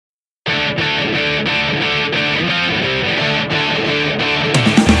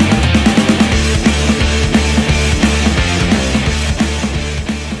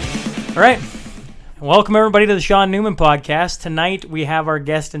right. Welcome, everybody, to the Shaun Newman podcast. Tonight, we have our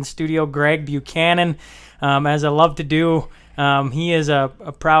guest in studio, Greg Buchanan. As I love to do, he is a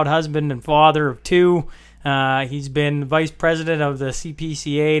proud husband and father of two. He's been vice president of the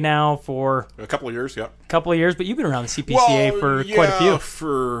CPCA now for a couple of years, yeah. A couple of years, but you've been around the CPCA for quite a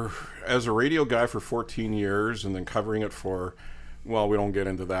few. As a radio guy for 14 years, and then covering it for, well, we don't get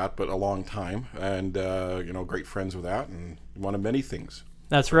into that, but a long time, and great friends with that, and one of many things.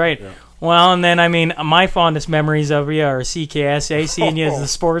 That's right. Yeah. Well, and then, I mean, my fondest memories of you are CKSA, seeing you as the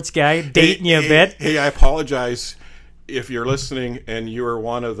sports guy, dating you a bit. Hey, I apologize if you're listening and you are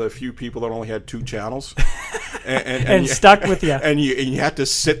one of the few people that only had 2 channels. and stuck with you. And you had to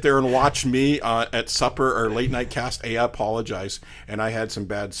sit there and watch me at supper or late night cast. Hey, I apologize. And I had some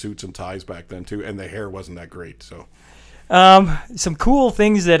bad suits and ties back then, too, and the hair wasn't that great, so... Some cool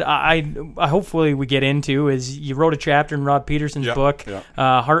things that I hopefully we get into is you wrote a chapter in Rob Peterson's book,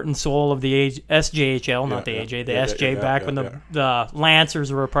 Heart and Soul of the SJHL, not the AJ, the SJ, back when the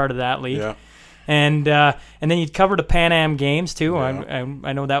Lancers were a part of that league. Yeah. And then you covered the Pan Am Games too. Yeah.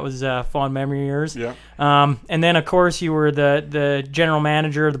 I know that was a fond memory of yours. Yeah. And then of course you were the general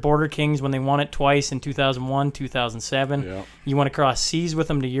manager of the Border Kings when they won it twice in 2001, 2007. Yeah. You went across seas with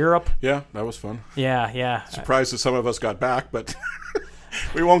them to Europe. Yeah, that was fun. Yeah, yeah. Surprised that some of us got back, but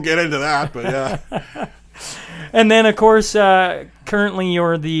we won't get into that. But yeah. And then, of course, currently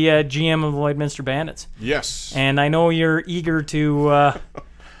you're the GM of the Lloydminster Bandits. Yes. And I know you're eager to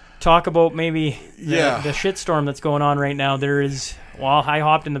talk about maybe the shitstorm that's going on right now. There is, well, I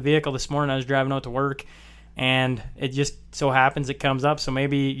hopped in the vehicle this morning. I was driving out to work, and it just so happens it comes up. So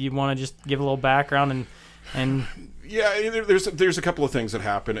maybe you want to just give a little background and yeah, there's a couple of things that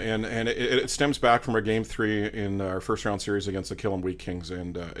happen, and it stems back from our Game 3 in our first-round series against the Killam Kings,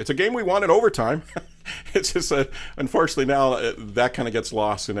 and it's a game we won in overtime. It's just that, unfortunately, now that kind of gets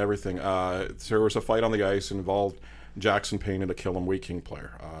lost in everything. There was a fight on the ice involved Jackson Payne and a Killam King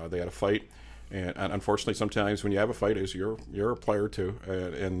player. They had a fight, and unfortunately, sometimes when you have a fight, you're a player too,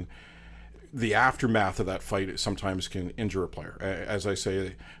 and the aftermath of that fight sometimes can injure a player. As I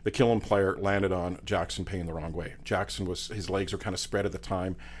say, the Killam player landed on Jackson Payne the wrong way. His legs were kind of spread at the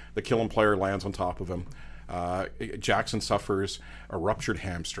time. The Killam player lands on top of him. Jackson suffers a ruptured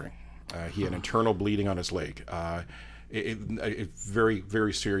hamstring. He had internal bleeding on his leg. A very,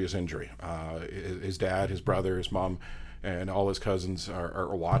 very serious injury. His dad, his brother, his mom, and all his cousins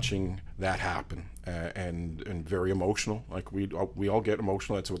are watching that happen, and very emotional. Like we all get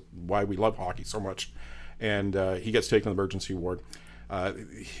emotional. That's why we love hockey so much. And he gets taken to the emergency ward.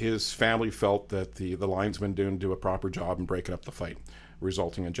 His family felt that the linesman didn't do a proper job in breaking up the fight,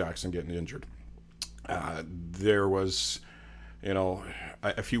 resulting in Jackson getting injured. There was,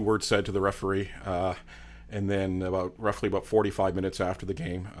 a few words said to the referee. And then roughly about 45 minutes after the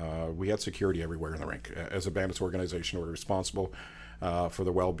game, we had security everywhere in the rink. As a Bandits organization, we're responsible for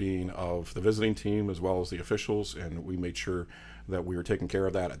the well-being of the visiting team as well as the officials, and we made sure that we were taking care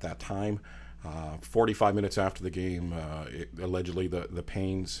of that at that time. 45 minutes after the game, allegedly the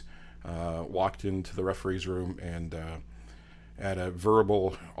Paynes walked into the referee's room and had a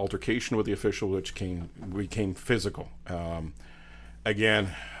verbal altercation with the official, which became physical. Again,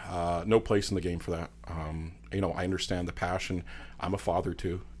 no place in the game for that. I understand the passion. I'm a father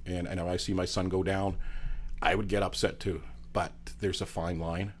too, and when I see my son go down, I would get upset too. But there's a fine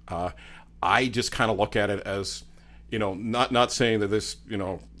line. I just kind of look at it as, not saying that this,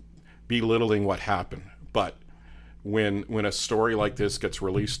 belittling what happened, but when a story like this gets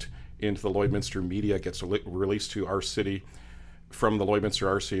released into the Lloydminster media, gets released to our city from the Lloydminster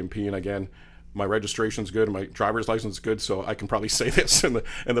RCMP, and again, my registration's good and my driver's license is good, so I can probably say this, and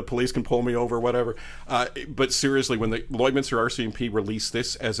the police can pull me over, whatever. But seriously, when the Lloydminster RCMP released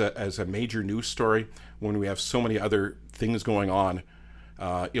this as a major news story, when we have so many other things going on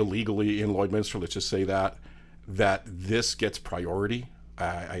illegally in Lloydminster, let's just say that this gets priority,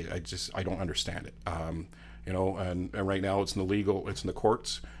 I don't understand it. And right now it's in the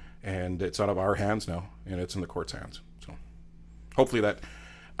courts, and it's out of our hands now, and it's in the court's hands. So hopefully that.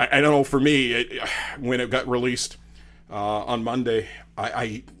 I don't know, for me, when it got released on Monday,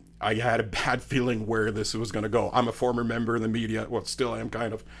 I had a bad feeling where this was going to go. I'm a former member in the media, well, still am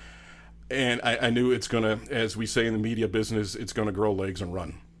kind of, and I knew it's going to, as we say in the media business, it's going to grow legs and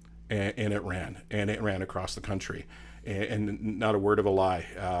run, and it ran across the country, and not a word of a lie.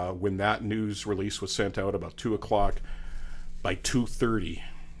 When that news release was sent out about 2 o'clock, by 2:30,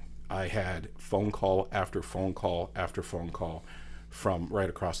 I had phone call after phone call after phone call from right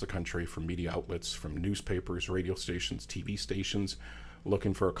across the country, from media outlets, from newspapers, radio stations, TV stations,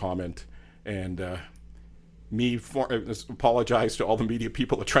 looking for a comment. And apologize to all the media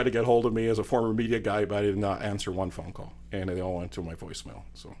people that tried to get hold of me as a former media guy, but I did not answer one phone call, and they all went to my voicemail.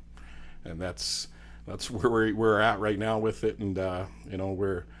 So, and that's where we're at right now with it, and you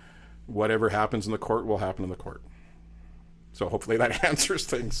know, whatever happens in the court will happen in the court. So hopefully that answers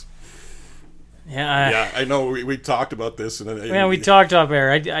things. Yeah, I know we talked about this, and yeah, we talked up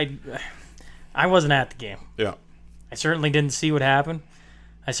there. I wasn't at the game. Yeah, I certainly didn't see what happened.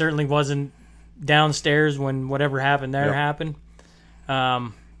 I certainly wasn't downstairs when whatever happened there happened.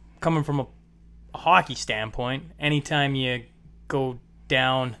 Coming from a hockey standpoint, anytime you go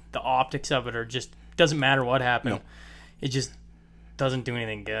down the optics of it, or just doesn't matter what happened, it just doesn't do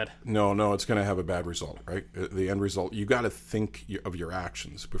anything good. No, it's going to have a bad result, right? The end result, you got to think of your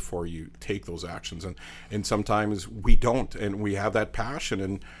actions before you take those actions, and sometimes we don't, and we have that passion,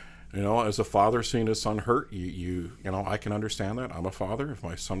 and you know, as a father seeing his son hurt, you know, I can understand that. I'm a father. If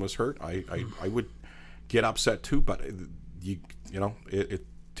my son was hurt, I would get upset too. But you know, it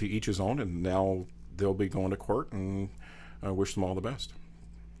to each his own. And now they'll be going to court, and I wish them all the best.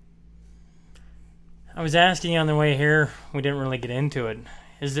 I was asking you on the way here. We didn't really get into it.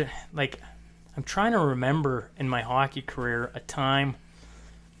 Is there, like, I'm trying to remember in my hockey career a time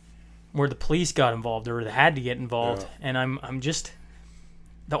where the police got involved, or they had to get involved, and I'm just.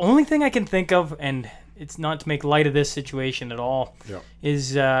 The only thing I can think of, and it's not to make light of this situation at all,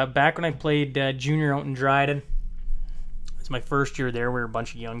 is back when I played junior out in Dryden. It was my first year there. We were a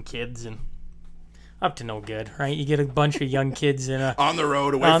bunch of young kids and up to no good, right? You get a bunch of young kids in on the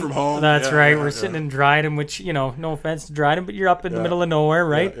road, away from home. That's right. We're sitting in Dryden, which, you know, no offense to Dryden, but you're up in the middle of nowhere,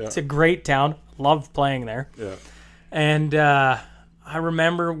 right? It's a great town. Love playing there. Yeah. And I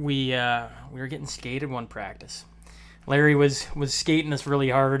remember we were getting skated one practice. Larry was skating us really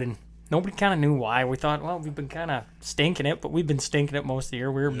hard, and nobody kind of knew why. We thought, well, we've been kind of stinking it, but we've been stinking it most of the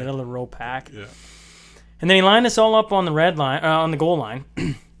year. We were middle of the row pack. Yeah. And then he lined us all up on the red line, on the goal line,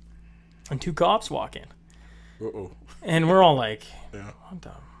 and two cops walk in. Uh-oh. And we're all like,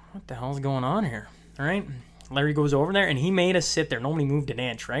 what the hell's going on here? All right. Larry goes over there, and he made us sit there. Nobody moved an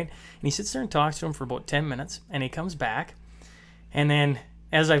inch, right? And he sits there and talks to him for about 10 minutes, and he comes back, and then,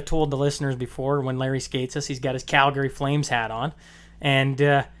 as I've told the listeners before, when Larry skates us, he's got his Calgary Flames hat on. And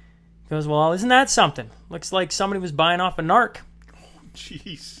goes, well, isn't that something? Looks like somebody was buying off a narc. Oh,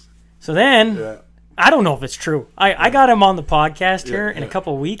 jeez. So then, I don't know if it's true. I got him on the podcast here in a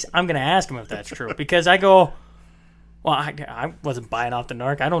couple of weeks. I'm going to ask him if that's true. Because I go, well, I wasn't buying off the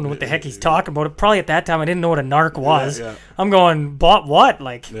narc. I don't know what the heck he's talking about. Probably at that time, I didn't know what a narc was. I'm going, bought what?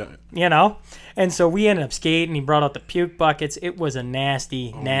 Like, you know? And so we ended up skating. He brought out the puke buckets. It was a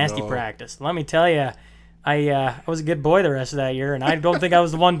nasty practice. Let me tell you, I was a good boy the rest of that year, and I don't think I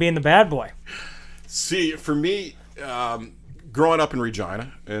was the one being the bad boy. See, for me, growing up in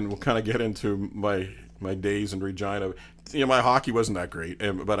Regina, and we'll kind of get into my days in Regina. You know, my hockey wasn't that great,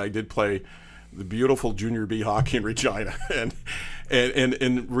 but I did play the beautiful junior B hockey in Regina,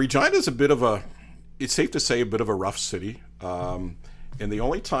 and Regina's a bit of a, it's safe to say, a bit of a rough city. And the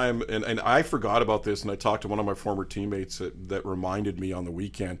only time, and I forgot about this, and I talked to one of my former teammates that reminded me on the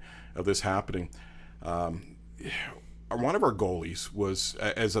weekend of this happening. One of our goalies was,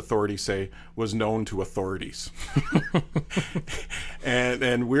 as authorities say, was known to authorities.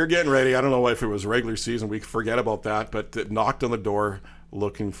 and we're getting ready. I don't know if it was regular season. We forget about that, but knocked on the door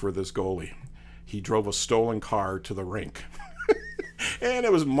looking for this goalie. He drove a stolen car to the rink. And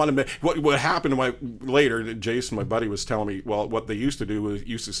it was what happened later. Jason, my buddy, was telling me, well, what they used to do was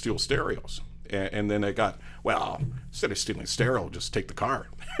used to steal stereos, and then they got, well, instead of stealing stereo, just take the car.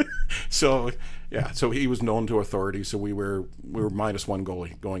 So he was known to authorities. So we were -1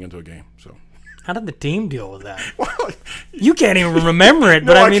 goalie going into a game. So how did the team deal with that? Well, you can't even remember it,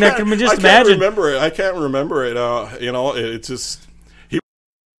 but no, I mean, I can just imagine. I can't remember it. You know, it's just.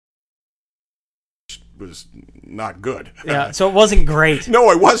 Was not good. Yeah, so it wasn't great. No,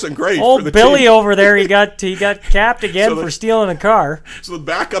 it wasn't great. Old for Billy team. Over there, he got capped again for stealing a car. So the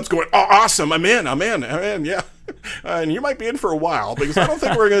backup's going, oh, awesome, I'm in, yeah. And you might be in for a while, because I don't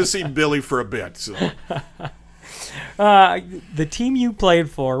think we're going to see Billy for a bit. So. The team you played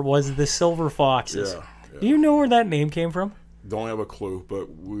for was the Silver Foxes. Yeah. Do you know where that name came from? Don't have a clue, but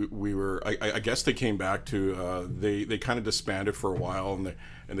we were. I guess they came back to. They kind of disbanded for a while,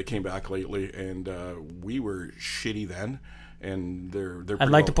 and they came back lately, and we were shitty then. And they're I'd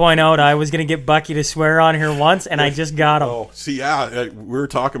like to point out I was going to get Bucky to swear on here once, and I just got him. Oh, see, we were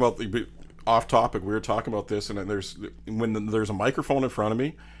talking about off topic. We were talking about this, and when there's a microphone in front of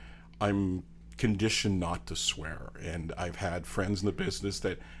me, I'm conditioned not to swear, and I've had friends in the business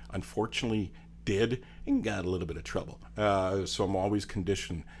that unfortunately did and got a little bit of trouble. So I'm always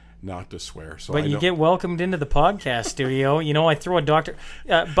conditioned not to swear. So but you get welcomed into the podcast studio. You know, I throw a Dr.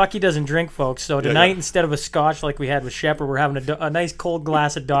 Bucky doesn't drink, folks. So tonight, instead of a scotch like we had with Shepard, we're having a nice cold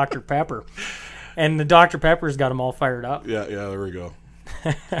glass of Dr. Pepper. And the Dr. Pepper's got them all fired up. Yeah, there we go.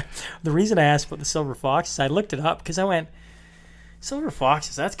 The reason I asked about the Silver Foxes, I looked it up because I went, Silver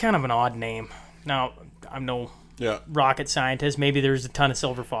Foxes, that's kind of an odd name. Now, I'm no rocket scientist. Maybe there's a ton of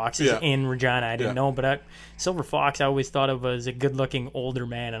Silver Foxes in Regina. I didn't know. But Silver Fox, I always thought of as a good-looking older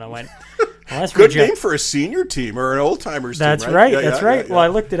man. And I went, well, that's good name for a senior team or an old-timers team, That's right. That's right. Well, I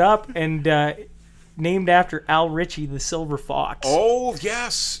looked it up, and named after Al Ritchie, the Silver Fox. Oh,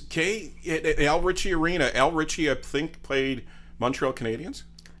 yes. Okay. Al Ritchie Arena. Al Ritchie, I think, played Montreal Canadiens.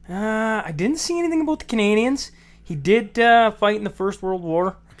 I didn't see anything about the Canadiens. He did fight in the First World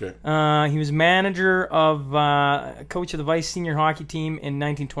War. Okay. He was manager of coach of the Vice senior hockey team in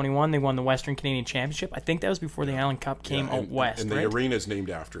 1921. They won the Western Canadian Championship. I think that was before the Allan Cup came out west. And the arena is named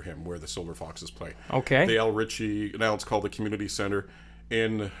after him, where the Silver Foxes play. Okay. The Al Ritchie, now it's called the Community Center,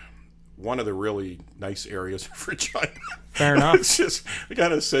 in one of the really nice areas of Regina. Fair enough. It's just, I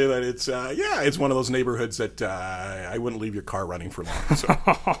gotta say that it's it's one of those neighborhoods that I wouldn't leave your car running for long. So.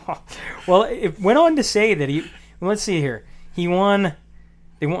 Well, it went on to say that let's see here. He won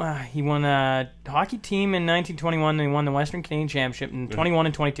a hockey team in 1921. They won the Western Canadian Championship in 21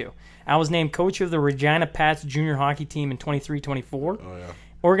 and 22. Al was named coach of the Regina Pats junior hockey team in 23-24. Oh, yeah.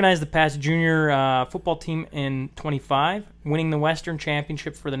 Organized the Pats junior football team in 25, winning the Western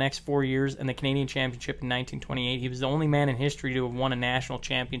Championship for the next 4 years and the Canadian Championship in 1928. He was the only man in history to have won a national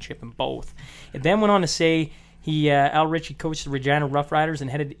championship in both. It then went on to say Al Ritchie coached the Regina Rough Riders and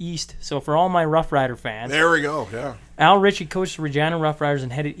headed east. So for all my Rough Rider fans, there we go. Yeah. Al Ritchie coached the Regina Rough Riders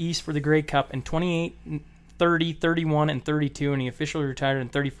and headed east for the Grey Cup in 28, 30, 31, and 32, and he officially retired in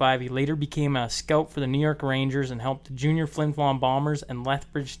 35. He later became a scout for the New York Rangers and helped the junior Flin Flon Bombers and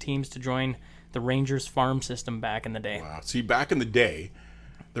Lethbridge teams to join the Rangers farm system back in the day. Wow. See, back in the day,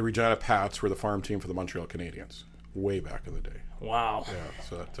 the Regina Pats were the farm team for the Montreal Canadiens. Way back in the day. Wow. Yeah,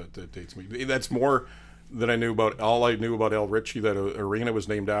 so that dates me. That's more than I knew about. All I knew about Al Ritchie, that arena was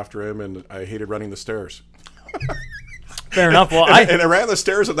named after him, and I hated running the stairs. Fair enough. Well, I ran the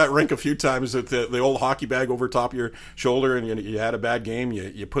stairs at that rink a few times with the old hockey bag over top of your shoulder, and you had a bad game.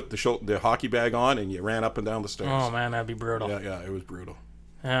 You put the hockey bag on, and you ran up and down the stairs. Oh man, that'd be brutal. Yeah, it was brutal.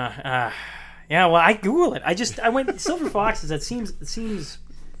 Yeah. Well, I Google it. I went Silver Foxes. That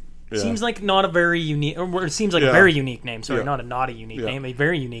seems like not a very unique, or it seems like a very unique name. Sorry, not a unique name, a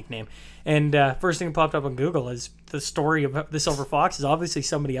very unique name. And first thing that popped up on Google is the story of the Silver Foxes. Obviously,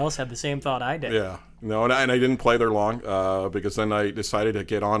 somebody else had the same thought I did. Yeah. No, and I didn't play there long because then I decided to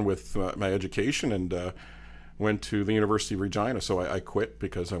get on with my education and went to the University of Regina. So I quit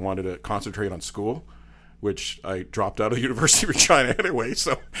because I wanted to concentrate on school, which I dropped out of the University of Regina anyway.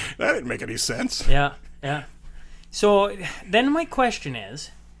 So that didn't make any sense. Yeah. So then my question is,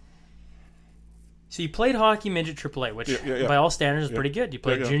 so you played hockey midget AAA, which by all standards is pretty good. You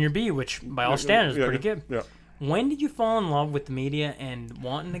played junior B, which by all standards is pretty good. Yeah. When did you fall in love with the media and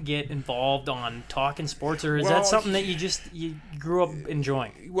wanting to get involved on talking sports, or is that something that you grew up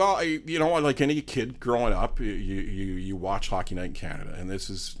enjoying? Well, like any kid growing up, you watch Hockey Night in Canada, and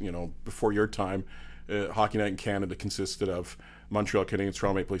this is before your time. Hockey Night in Canada consisted of Montreal Canadiens,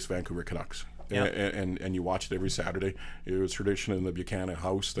 Toronto Maple Leafs, Vancouver Canucks, and you watched it every Saturday. It was tradition in the Buchanan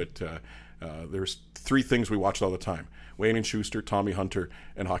house that there's three things we watched all the time: Wayne and Schuster, Tommy Hunter,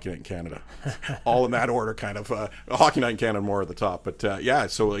 and Hockey Night in Canada. All in that order, kind of. Hockey Night in Canada more at the top, but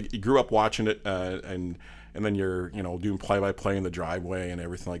so you grew up watching it, and then you're doing play-by-play in the driveway and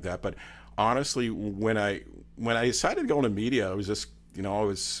everything like that. But honestly, when I decided to go into media, I was just I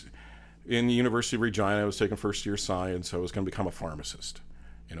was in the University of Regina. I was taking first-year science. I was going to become a pharmacist,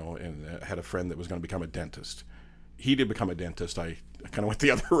 and I had a friend that was going to become a dentist. He did become a dentist. I kind of went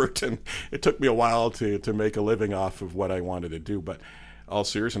the other route, and it took me a while to make a living off of what I wanted to do. But all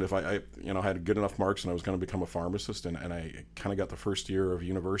serious, and if I had good enough marks and I was going to become a pharmacist, and I kind of got the first year of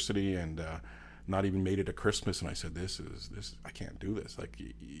university and not even made it to Christmas, and I said, this I can't do this. Like,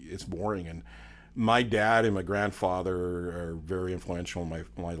 it's boring. And my dad and my grandfather are very influential in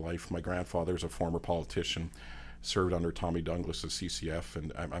my life. My grandfather is a former politician, served under Tommy Douglas as CCF,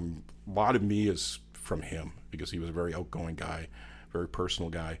 and a lot of me is from him because he was a very outgoing guy, very personal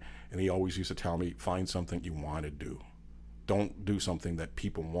guy, and he always used to tell me, find something you want to do. Don't do something that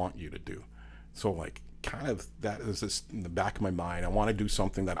people want you to do. So like kind of that is this in the back of my mind. I want to do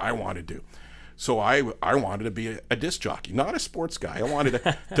something that I want to do. So I wanted to be a disc jockey, not a sports guy. I wanted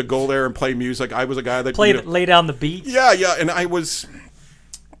to go there and play music. I was a guy that lay down the beats. Yeah, and I was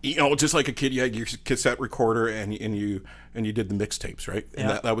You know, just like a kid, you had your cassette recorder and you did the mixtapes, right? And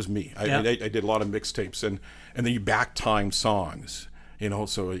that was me. I did a lot of mixtapes, and then you back time songs. You know,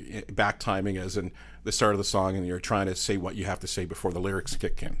 so back timing as in the start of the song, and you're trying to say what you have to say before the lyrics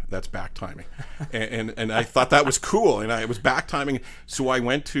kick in. That's back timing, and I thought that was cool, and it was back timing. So I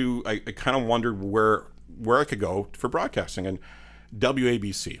went to I kind of wondered where I could go for broadcasting, and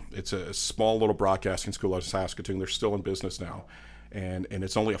WABC. It's a small little broadcasting school out of Saskatoon. They're still in business now. And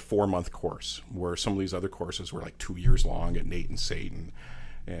it's only a 4-month course, where some of these other courses were like 2 years long at Nate and Satan.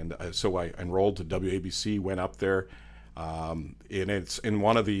 And so I enrolled to WABC, went up there, and it's in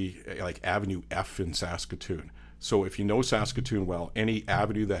one of the like Avenue F in Saskatoon. So if you know Saskatoon well, any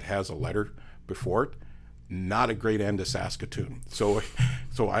avenue that has a letter before it, not a great end to Saskatoon. So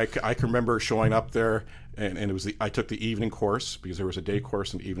I can remember showing up there, and it was I took the evening course, because there was a day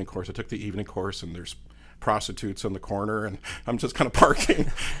course and an evening course. I took the evening course, and there's prostitutes on the corner, and I'm just kind of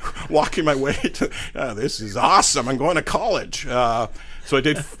parking, walking my way to, this is awesome, I'm going to college. So I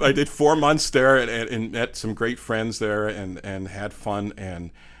did 4 months there, and met some great friends there, and had fun,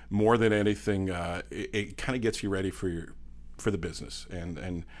 and more than anything, it kind of gets you ready for the business.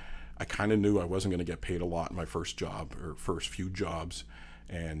 And I kind of knew I wasn't going to get paid a lot in my first job, or first few jobs,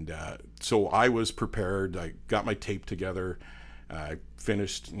 and so I was prepared. I got my tape together. I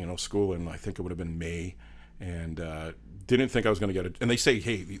finished, school in, I think it would have been May, and didn't think I was going to get it. And they say,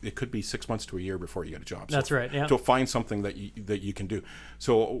 hey, it could be 6 months to a year before you get a job. That's right. Yeah. So find something that you can do.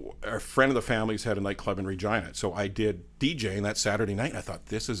 So a friend of the family's had a nightclub in Regina. So I did DJing that Saturday night. And I thought,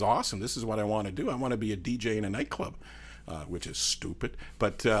 this is awesome. This is what I want to do. I want to be a DJ in a nightclub. Which is stupid,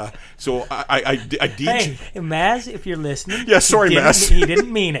 but so I DJ. Hey, Maz, if you're listening, yeah, sorry, Maz. He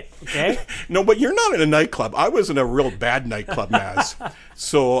didn't mean it. Okay. No, but you're not in a nightclub. I was in a real bad nightclub, Maz.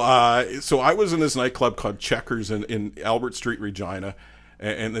 So I was in this nightclub called Checkers in Albert Street, Regina,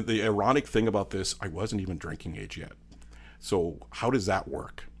 and the ironic thing about this, I wasn't even drinking age yet. So how does that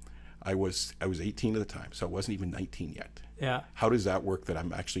work? I was 18 at the time, so I wasn't even 19 yet. Yeah. How does that work that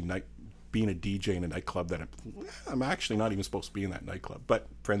I'm actually being a DJ in a nightclub that I'm actually not even supposed to be in that nightclub? But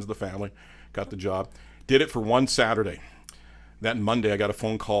friends of the family, got the job. Did it for one Saturday. That Monday I got a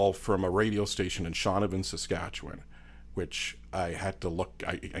phone call from a radio station in Shaun, Saskatchewan, which I had to look.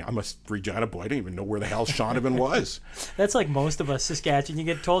 I'm a Regina boy. I didn't even know where the hell Shaun was. That's like most of us, Saskatchewan. You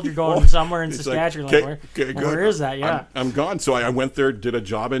get told you're going somewhere in Saskatchewan. Like, where is that? Yeah. I'm gone. So I went there, did a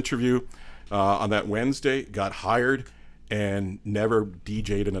job interview on that Wednesday, got hired, and never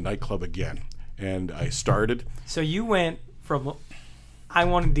DJ'd in a nightclub again. And I started. So you went from, I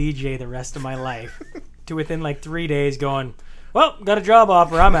want to DJ the rest of my life, to within like 3 days going, well, got a job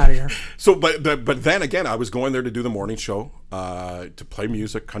offer, I'm out of here. So, but then again, I was going there to do the morning show, to play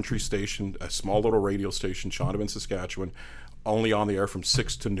music, country station, a small little radio station, Shaun, Saskatchewan, only on the air from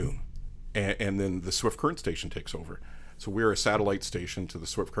 6 to noon. And then the Swift Current station takes over. So we were a satellite station to the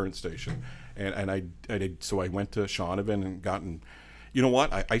Swift Current station, and I did. So I went to Shaun and gotten, you know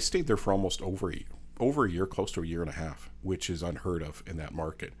what? I stayed there for almost over a year, close to a year and a half, which is unheard of in that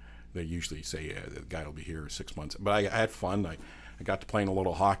market. They usually say, yeah, the guy will be here 6 months. But I had fun. I got to playing a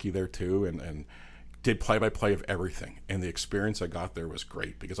little hockey there too, and did play-by-play of everything. And the experience I got there was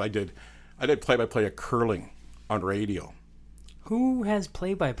great, because I did play-by-play of curling on radio. Who has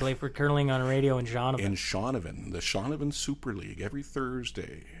play-by-play for curling on radio in Shaun? In Shaun, the Shaun Super League, every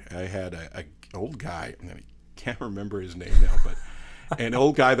Thursday. I had a old guy, and I can't remember his name now, but an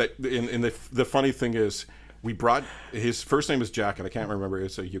old guy that, and the funny thing is, we brought, his first name is Jack, and I can't remember,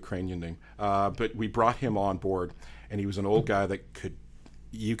 it's a Ukrainian name, but we brought him on board, and he was an old guy that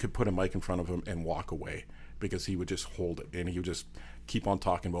you could put a mic in front of him and walk away, because he would just hold it, and he would just keep on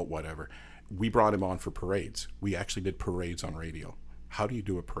talking about whatever. We brought him on for parades. We actually did parades on radio. How do you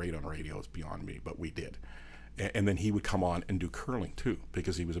do a parade on radio is beyond me, but we did. And then he would come on and do curling too,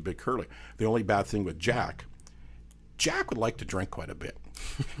 because he was a big curler. The only bad thing with Jack would like to drink quite a bit.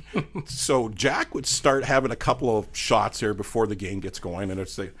 So Jack would start having a couple of shots here before the game gets going, and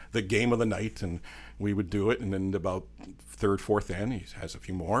it's the game of the night, and we would do it, and then about third, fourth end, he has a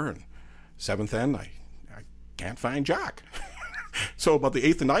few more, and seventh end, I can't find Jack. So about the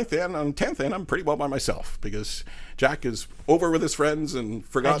 8th and 9th end, on 10th end, I'm pretty well by myself, because Jack is over with his friends and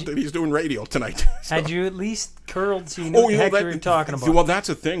forgot that he's doing radio tonight. So. Had you at least curled so you knew what the heck you were talking about? Well, that's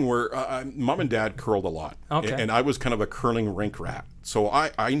a thing where Mom and Dad curled a lot. Okay. And I was kind of a curling rink rat. So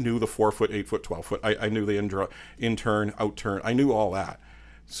I knew the 4-foot, 8-foot, 12-foot. I knew the in-turn, out-turn. I knew all that.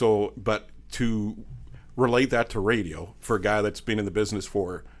 So, but to relate that to radio for a guy that's been in the business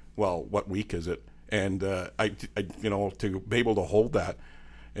for, well, what week is it? And I to be able to hold that,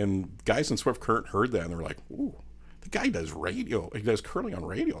 and guys in Swift Current heard that, and they're like, "Ooh, the guy does radio. He does curling on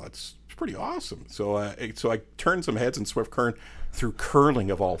radio. That's pretty awesome. So I turned some heads in Swift Current through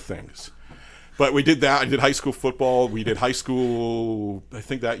curling of all things. But we did that. I did high school football. We did high school. I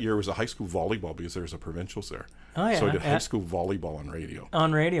think that year was a high school volleyball because there was a provincials there. Oh yeah. So I did high school volleyball on radio.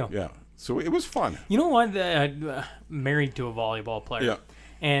 On radio. Yeah. So it was fun. You know what? Married to a volleyball player. Yeah.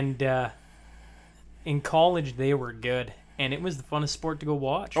 And in college they were good, and it was the funnest sport to go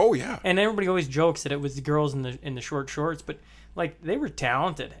watch. Oh yeah. And everybody always jokes that it was the girls in the short shorts, but like they were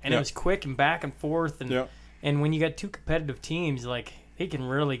talented, and it was quick and back and forth, and when you got two competitive teams, like they can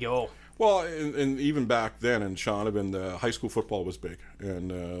really go. Well, and even back then in Shaun, the high school football was big, and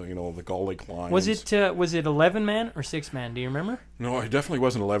the Gull Lake Lions. Was it 11-man or 6-man? Do you remember? No, it definitely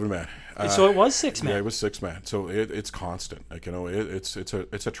wasn't 11-man. So it was 6-man. Yeah, it was 6-man. So it's constant. Like it's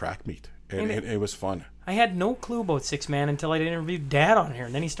a track meet, and it was fun. I had no clue about 6-man until I interviewed Dad on here,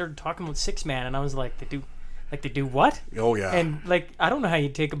 and then he started talking about 6-man, and I was like, they do what? Oh yeah. And like I don't know how you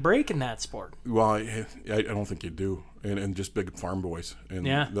take a break in that sport. Well, I don't think you do. And just big farm boys, and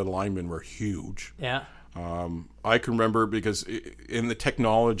the linemen were huge. Yeah. I can remember because the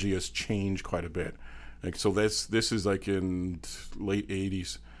technology has changed quite a bit. Like so, this is like in late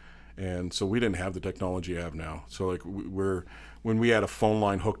 '80s, and so we didn't have the technology I have now. So like when we had a phone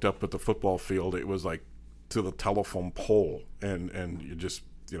line hooked up at the football field, it was like to the telephone pole, and you just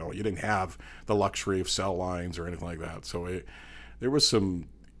you didn't have the luxury of cell lines or anything like that. So there was some.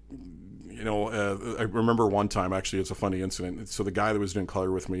 I remember one time, actually, it's a funny incident. So the guy that was doing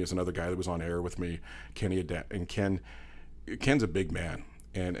color with me is another guy that was on air with me, Kenny, and Ken's a big man.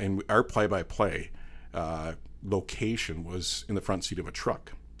 And our play-by-play location was in the front seat of a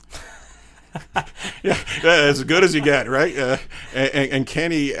truck. yeah, as good as you get, right? And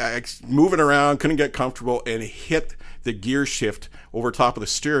Kenny moving around, couldn't get comfortable, and hit the gear shift over top of the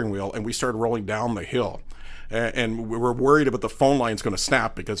steering wheel, and we started rolling down the hill. And we were worried about the phone line's going to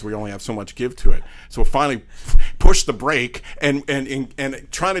snap because we only have so much give to it. So we finally pushed the brake and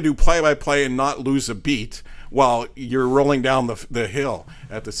trying to do play-by-play and not lose a beat while you're rolling down the hill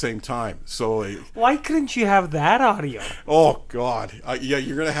at the same time. So why couldn't you have that audio? Oh God, yeah,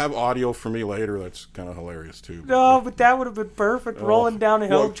 you're going to have audio for me later. That's kind of hilarious too. No, but that would have been perfect. Rolling down a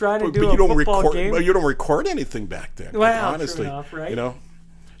hill trying to do a football game. You don't record anything back then. Well, honestly, true enough, right?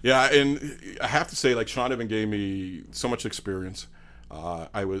 Yeah, and I have to say, like, Shaun gave me so much experience.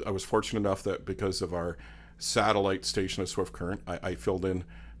 I was fortunate enough that because of our satellite station at Swift Current, I filled in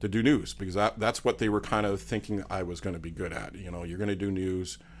to do news because that's what they were kind of thinking I was going to be good at. You're going to do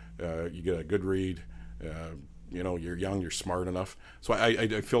news, you get a good read, you're young, you're smart enough. So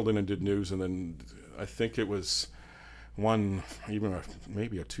I filled in and did news, and then I think it was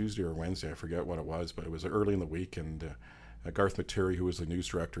maybe a Tuesday or Wednesday, I forget what it was, but it was early in the week, and Garth McTerry, who was the news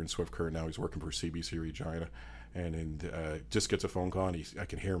director in Swift Current, now he's working for CBC Regina, and just gets a phone call, and I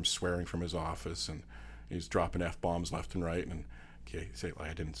can hear him swearing from his office, and he's dropping F-bombs left and right, and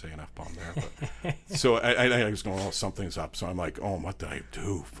I didn't say an F-bomb there, but so I was going, oh, something's up, so I'm like, oh, what did I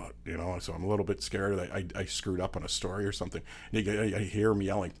do? So I'm a little bit scared that I screwed up on a story or something, and I hear him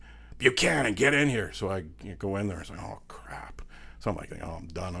yelling, Buchanan, get in here, so I go in there, and I was like, oh, crap. So I'm like, oh, I'm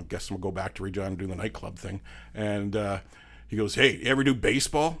done. I guess I'm going to go back to Regina and do the nightclub thing. And he goes, hey, you ever do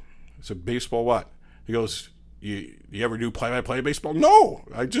baseball? I said, baseball what? He goes, you ever do play-by-play baseball? No,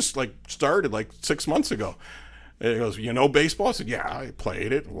 I just started 6 months ago. And he goes, you know baseball? I said, yeah, I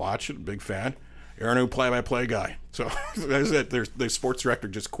played it, watched it, big fan. You're a new play-by-play guy. So that's it. The sports director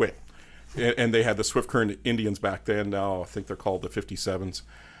just quit. And they had the Swift Current Indians back then. Now I think they're called the 57s.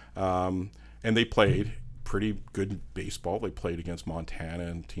 And they played pretty good baseball. They played against Montana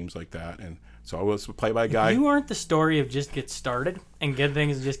and teams like that. And so I was a play-by guy. You aren't the story of just get started and good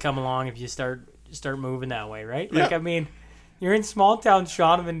things just come along if you start moving that way, right? Yeah. I mean, you're in small town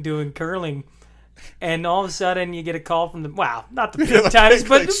Shaun doing curling, and all of a sudden you get a call from not the big times,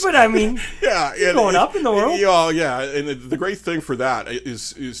 but I mean, you're going up in the world. Yeah. And the great thing for that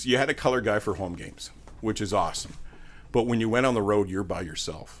is you had a color guy for home games, which is awesome. But when you went on the road, you're by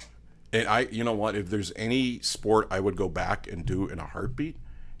yourself. And you know what? If there's any sport I would go back and do in a heartbeat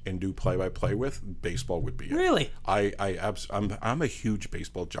and do play-by-play with, baseball would be it. Really? I'm a huge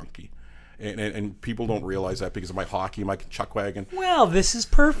baseball junkie. And people don't realize that because of my hockey, my chuck wagon. Well, this is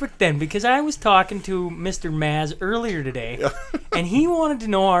perfect then, because I was talking to Mr. Maz earlier today, and he wanted to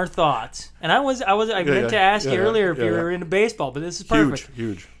know our thoughts. And I meant to ask you earlier if you were into baseball, but this is perfect.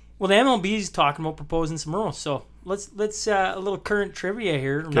 Huge. Well, the MLB's talking about proposing some rules, so let's a little current trivia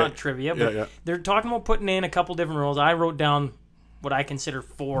here. Okay. Not trivia, but they're talking about putting in a couple different rules. I wrote down what I consider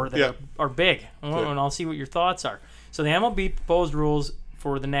 4 that are big, and I'll see what your thoughts are. So the MLB proposed rules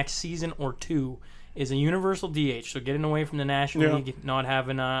for the next season or 2 is a universal DH, so getting away from the National League, not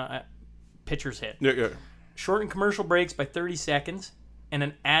having pitchers hit. Yeah. Shorten commercial breaks by 30 seconds, and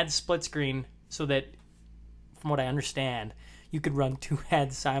an ad split screen so that, from what I understand, you could run 2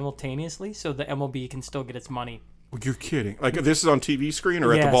 ads simultaneously so the MLB can still get its money. You're kidding. Like, this is on TV screen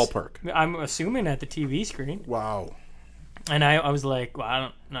or at the ballpark? I'm assuming at the TV screen. Wow. And I was like, well, I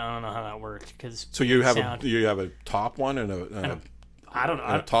don't know how that works. So you have a top one and a I don't know.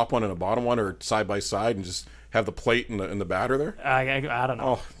 A top one and a bottom one, or side by side, and just have the plate and the batter there? I don't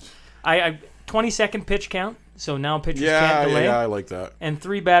know. Oh. I 20-second pitch count, so now pitchers can't delay. Yeah, I like that. And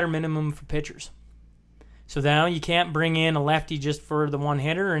 3 batter minimum for pitchers. So now you can't bring in a lefty just for the one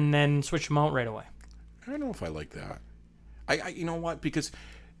hitter and then switch them out right away. I don't know if I like that. I you know what? Because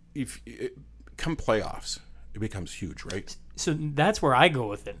come playoffs, it becomes huge, right? So that's where I go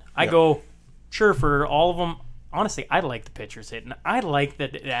with it. I go, sure, for all of them. Honestly, I like the pitchers hitting. I like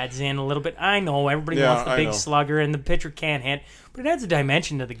that it adds in a little bit. I know everybody wants the big slugger and the pitcher can't hit, but it adds a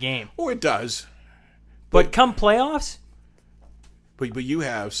dimension to the game. Oh, it does. But come playoffs, but you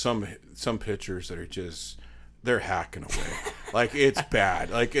have some pitchers that are just, they're hacking away. Like, it's bad.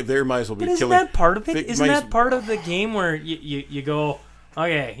 Like, they might as well be killing. Isn't that part of it? Isn't that part of the game where you go,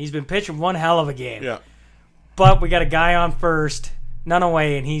 okay, he's been pitching one hell of a game. Yeah. But we got a guy on first, none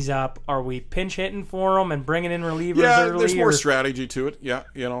away, and he's up. Are we pinch hitting for him and bringing in relievers early? Yeah, there's more strategy to it. Yeah,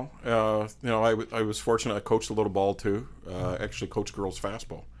 I was fortunate. I coached a little ball too. Actually, coached girls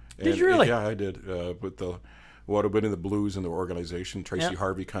fastball. Did you really? Yeah, I did. With the what have been in the Blues in the organization, Tracy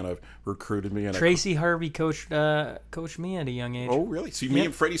Harvey kind of recruited me. And Tracy Harvey coached me at a young age. Oh, really? See, me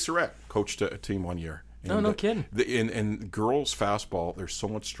and Freddie Surratt coached a team one year. And, no kidding. In girls fastball, there's so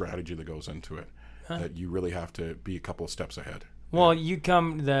much strategy that goes into it that you really have to be a couple of steps ahead. Well, you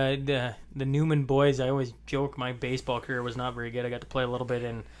come the Newman boys. I always joke my baseball career was not very good. I got to play a little bit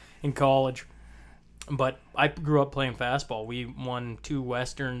in college, but I grew up playing fastball. We won 2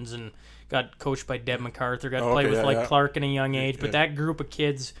 Westerns and got coached by Deb MacArthur. Got to play with Clark at a young age. But that group of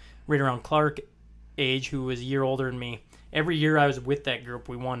kids right around Clark age, who was a year older than me, every year I was with that group,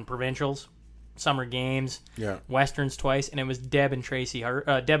 we won provincials, summer games, Westerns twice, and it was Deb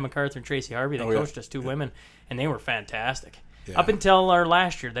MacArthur and Tracy Harvey that coached us, 2 women, and they were fantastic. Yeah. Up until our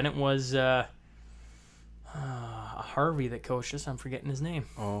last year. Then it was Harvey that coached us. I'm forgetting his name.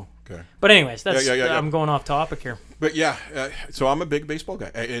 Oh, okay. But anyways, that's I'm going off topic here. But so I'm a big baseball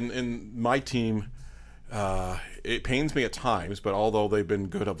guy. In my team, it pains me at times, but although they've been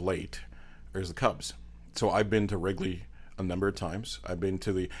good of late, there's the Cubs. So I've been to Wrigley a number of times. I've been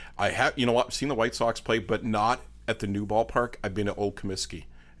to I've seen the White Sox play, but not at the new ballpark. I've been to Old Comiskey.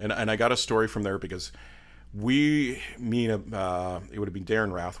 And I got a story from there because it would have been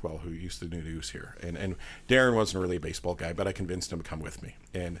Darren Rathwell who used to do news here, and Darren wasn't really a baseball guy, but I convinced him to come with me,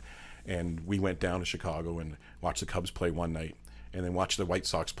 and we went down to Chicago and watched the Cubs play one night, and then watched the White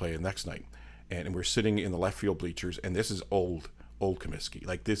Sox play the next night, and we're sitting in the left field bleachers, and this is old Comiskey.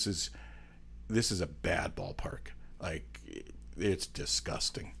 Like, this is a bad ballpark. Like, it's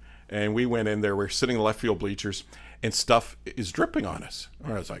disgusting. And we went in there, we're sitting in the left field bleachers, and stuff is dripping on us.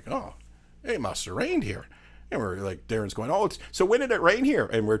 And I was like, oh, it must have rained here. And we're like, Darren's going, oh, so when did it rain here?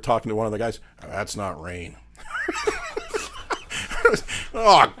 And we're talking to one of the guys, oh, that's not rain.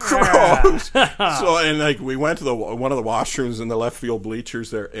 Oh, gross. So, and like, we went to one of the washrooms in the left field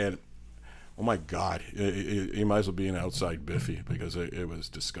bleachers there, and oh my God, you might as well be an outside Biffy because it was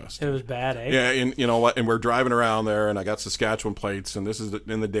disgusting. It was bad, eh? Yeah, and you know what? And we're driving around there, and I got Saskatchewan plates, and this is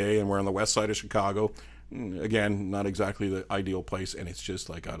in the day, and we're on the west side of Chicago. Again, not exactly the ideal place, and it's just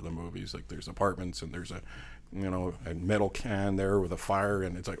like out of the movies. Like, there's apartments, and there's a metal can there with a fire,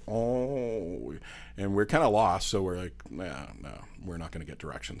 and it's like, oh, and we're kind of lost, so we're like, no, we're not going to get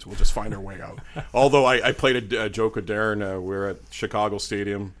directions. We'll just find our way out. Although I played a joke with Darren. We're at Chicago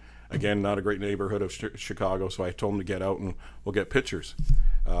Stadium. Again, not a great neighborhood of Chicago, so I told him to get out and we'll get pictures.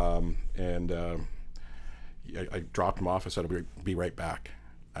 I dropped him off. I said I'll be right back.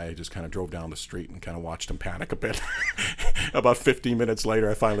 I just kind of drove down the street and kind of watched him panic a bit. About 15 minutes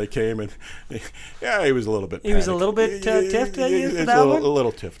later, I finally came, and he was a little bit panicked. He was a little bit tiffed at you for that one? A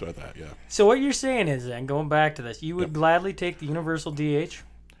little tiffed with that, yeah. So what you're saying is, then, going back to this, you would gladly take the universal DH?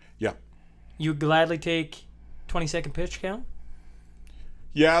 Yeah. You would gladly take 20-second pitch count?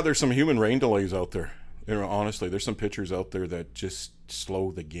 Yeah, there's some human rain delays out there. Honestly, there's some pitchers out there that just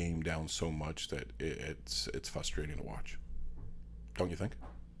slow the game down so much that it's frustrating to watch. Don't you think?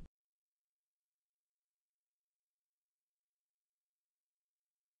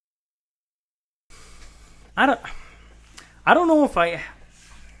 I don't know if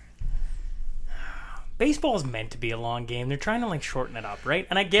baseball is meant to be a long game. They're trying to like shorten it up, right?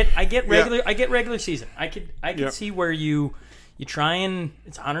 And I get regular season. I could see where you try and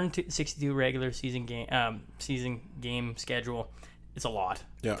it's 162 regular season game schedule. It's a lot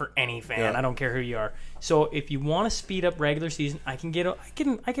for any fan. I don't care who you are. So if you want to speed up regular season, I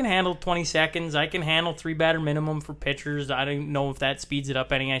can handle 20 seconds. I can handle 3-batter minimum for pitchers. I don't know if that speeds it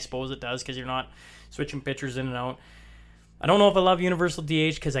up any. I suppose it does because you're not switching pitchers in and out. I don't know if I love universal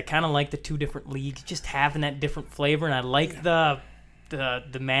DH because I kind of like the two different leagues, just having that different flavor, and I like the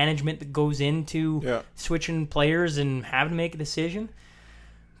management that goes into switching players and having to make a decision.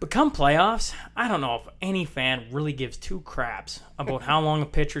 But come playoffs, I don't know if any fan really gives two craps about how long a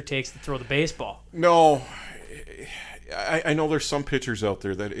pitcher takes to throw the baseball. No, I know there's some pitchers out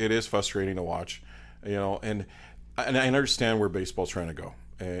there that it is frustrating to watch, and I understand where baseball's trying to go,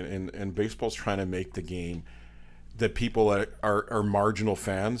 and baseball's trying to make the game that people that are marginal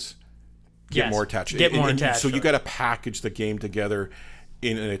fans get more attached. So you got to package the game together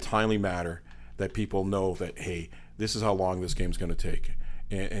in a timely manner that people know that, hey, this is how long this game's going to take.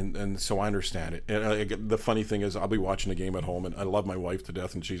 And so I understand it. And the funny thing is, I'll be watching a game at home, and I love my wife to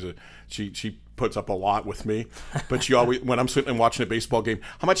death, and she puts up a lot with me. But she always, when I'm sitting and watching a baseball game,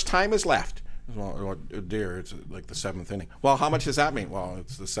 how much time is left? Well, dear, it's like the 7th inning. Well, how much does that mean? Well,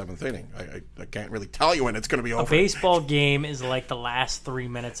 it's the 7th inning. I can't really tell you when it's going to be over. A baseball game is like the last 3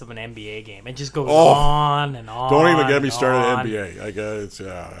 minutes of an NBA game. It just goes on and on. Don't even get me started on NBA. I guess,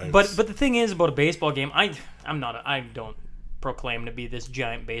 But the thing is about a baseball game, I don't proclaim to be this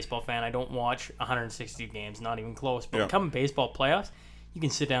giant baseball fan. I don't watch 160 games, not even close. But come baseball playoffs, you can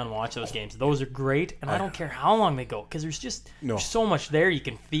sit down and watch those games. Those are great, and I don't care how long they go because there's so much there. You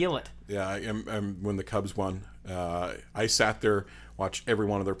can feel it. Yeah, when the Cubs won, I sat there, watched every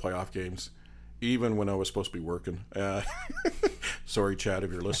one of their playoff games, even when I was supposed to be working. Sorry, Chad,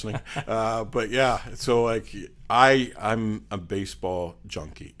 if you're listening. But yeah, so like I'm a baseball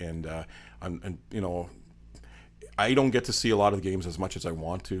junkie, and I don't get to see a lot of the games as much as I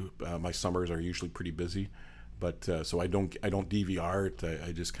want to. My summers are usually pretty busy, but so I don't DVR it.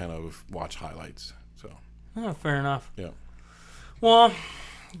 I just kind of watch highlights. So fair enough. Yeah. Well,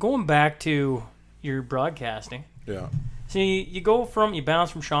 going back to your broadcasting. Yeah. So you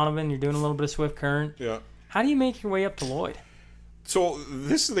bounce from Shaun, you're doing a little bit of Swift Current. Yeah. How do you make your way up to Lloyd? So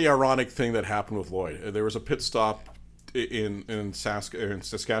this is the ironic thing that happened with Lloyd. There was a pit stop in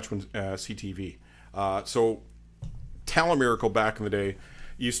Saskatchewan CTV. So Talent Miracle back in the day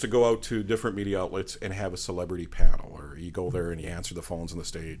used to go out to different media outlets and have a celebrity panel, or you go there and you answer the phones on the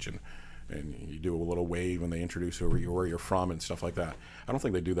stage and you do a little wave and they introduce where you're from and stuff like that. I don't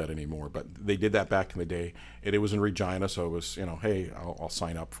think they do that anymore, but they did that back in the day. And it was in Regina, so it was, hey, I'll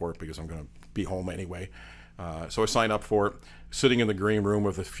sign up for it because I'm going to be home anyway. So I signed up for it, sitting in the green room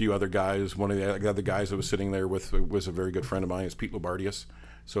with a few other guys. One of the other guys that was sitting there with was a very good friend of mine, is Pete Lobardius.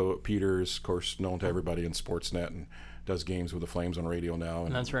 So Peter is, of course, known to everybody in Sportsnet and does games with the Flames on radio now.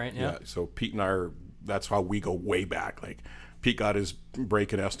 And that's right, yeah. So Pete and I that's how we go way back. Like, Pete got his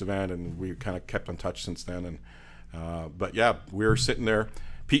break in Estevan, and we kind of kept in touch since then. And but yeah, we were sitting there.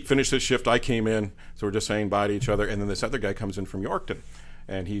 Pete finished his shift. I came in, so we're just saying bye to each other. And then this other guy comes in from Yorkton,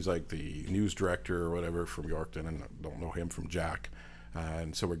 and he's like the news director or whatever from Yorkton, and I don't know him from Jack.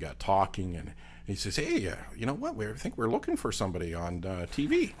 And so we got talking, and he says, "Hey, you know what? I think we're looking for somebody on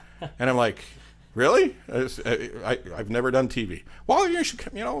TV." And I'm like, "Really? I've never done TV." "Well, you should,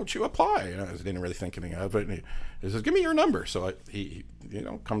 you apply." And I didn't really think anything of it. And he says, "Give me your number." So he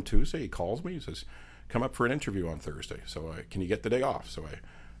come Tuesday, he calls me. He says, "Come up for an interview on Thursday. So can you get the day off?" So I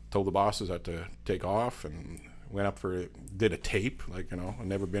told the bosses I had to take off and went up did a tape. Like, I'd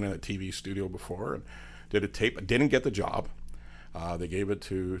never been in a TV studio before, and did a tape. I didn't get the job. They gave it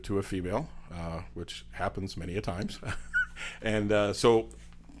to a female, which happens many a times. And so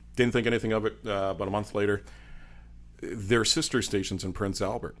didn't think anything of it. About a month later, their sister station's in Prince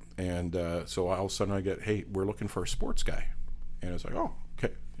Albert. And so all of a sudden I get, "Hey, we're looking for a sports guy." And it's like, "Oh,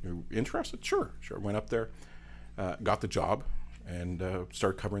 okay. You interested?" Sure. Went up there, got the job, and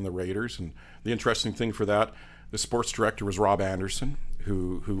started covering the Raiders. And the interesting thing for that, the sports director was Rob Anderson,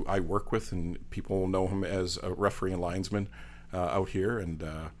 who I work with, and people know him as a referee and linesman out here. And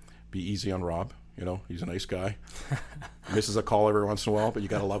be easy on Rob. He's a nice guy. Misses a call every once in a while, but you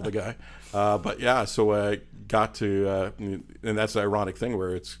got to love the guy. But yeah, so I got to, and that's the ironic thing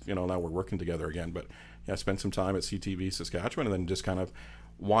where it's, now we're working together again. But yeah, I spent some time at CTV Saskatchewan, and then just kind of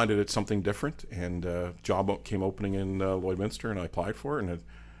wanted it something different. And job came opening in Lloydminster, and I applied for it. And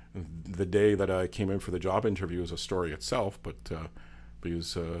the day that I came in for the job interview was a story itself. But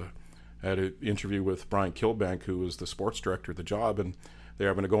because I had an interview with Brian Kilbank, who was the sports director of the job, and they were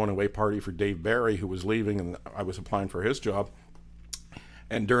having a going-away party for Dave Barry, who was leaving, and I was applying for his job.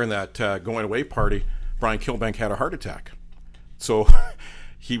 And during that going-away party, Brian Kilbank had a heart attack. So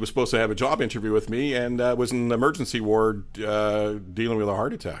he was supposed to have a job interview with me, and was in the emergency ward dealing with a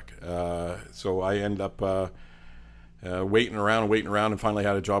heart attack. So I ended up waiting around, and finally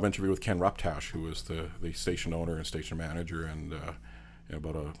had a job interview with Ken Ruptash, who was the station owner and station manager. And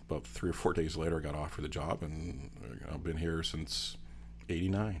about 3 or 4 days later, I got offered the job, and I've been here since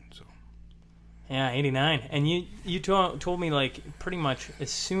 '89. So. Yeah, '89. And you told me, like, pretty much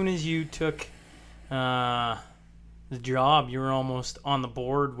as soon as you took the job, you were almost on the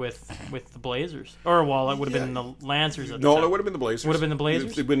board with the Blazers. Or, well, it would have been the Lancers at the time. No, it would have been the Blazers. Would have been the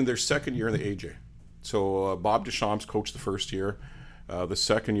Blazers? They'd been in their second year in the AJ. So Bob Deschamps coached the first year. The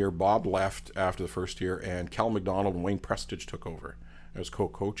second year, Bob left after the first year, and Cal McDonald and Wayne Prestige took over as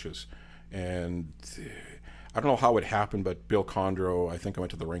co-coaches. And I don't know how it happened, but Bill Condro, I think I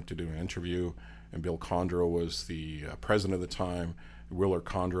went to the rink to do an interview, and Bill Condro was the president at the time. Willard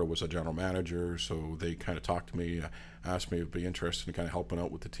Condro was a general manager, so they kind of talked to me, asked me if I'd be interested in kind of helping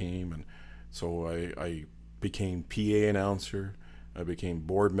out with the team. And so I became PA announcer, I became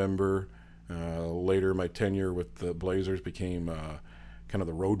board member. Later, my tenure with the Blazers became kind of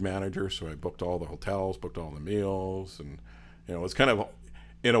the road manager, so I booked all the hotels, booked all the meals, and it's kind of,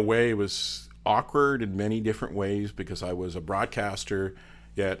 in a way, it was awkward in many different ways because I was a broadcaster,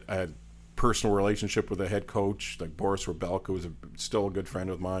 yet I had personal relationship with the head coach. Like Boris Rebelka was still a good friend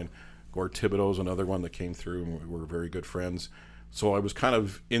of mine. Gord Thibodeau's another one that came through, and we were very good friends. So I was kind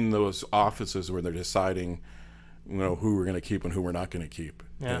of in those offices where they're deciding, who we're going to keep and who we're not going to keep.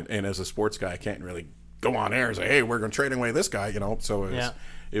 Yeah. And as a sports guy, I can't really go on air and say, hey, we're going to trade away this guy, So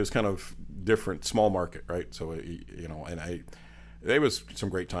it was kind of different, small market, right? So, there was some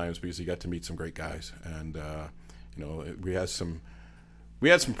great times because you got to meet some great guys. And, we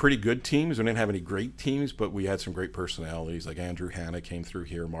had some pretty good teams. We didn't have any great teams, but we had some great personalities. Like Andrew Hanna came through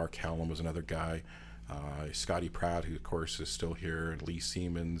here. Mark Hallam was another guy. Scotty Pratt, who, of course, is still here. And Lee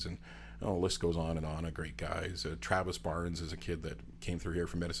Siemens. And the list goes on and on of great guys. Travis Barnes is a kid that came through here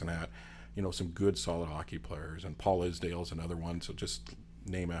from Medicine Hat. Some good, solid hockey players. And Paul Isdale's another one. So just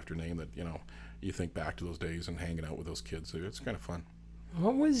name after name that, you think back to those days and hanging out with those kids. So it's kind of fun.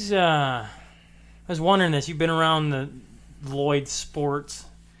 What was I was wondering this. You've been around the Lloyd sports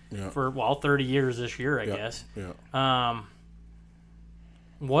for 30 years this year, I guess. Yeah.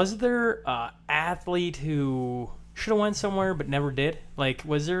 Was there an athlete who should have went somewhere but never did? Like,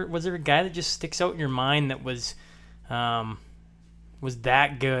 was there a guy that just sticks out in your mind that was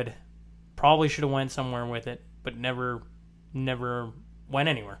that good? Probably should have went somewhere with it, but never went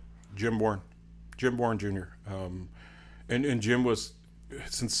anywhere. Jim Bourne Jr. And Jim was a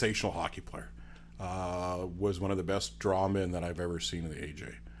sensational hockey player. Was one of the best draw men that I've ever seen in the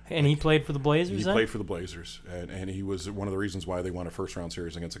AJ. And he played for the Blazers. He played for the Blazers, and he was one of the reasons why they won a first-round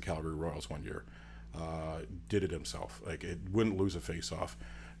series against the Calgary Royals one year. Did it himself. Like, it wouldn't lose a face-off.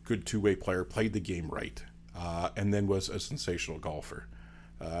 Good two-way player, played the game right, and then was a sensational golfer.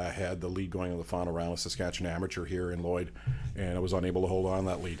 Had the lead going in the final round of Saskatchewan Amateur here in Lloyd, and I was unable to hold on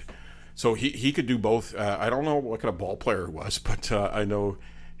that lead. So he could do both. I don't know what kind of ball player he was, but I know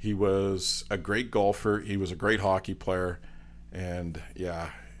he was a great golfer. He was a great hockey player, and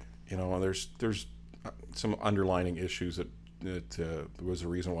there's some underlining issues that was the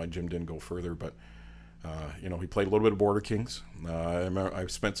reason why Jim didn't go further. But he played a little bit of Border Kings. I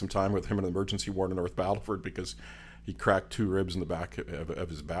spent some time with him in the emergency ward in North Battleford because he cracked 2 ribs in the back of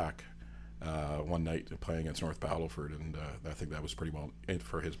his back one night playing against North Battleford, and I think that was pretty well it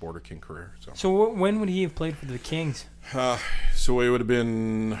for his Border King career. So when would he have played for the Kings? So it would have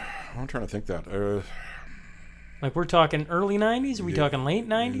been, I'm trying to think that. Like, we're talking early 90s? Are we talking late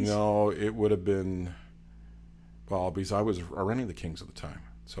 90s? No, it would have been, because I was running the Kings at the time.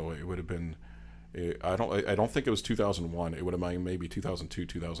 So it would have been, I don't think it was 2001. It would have been maybe 2002,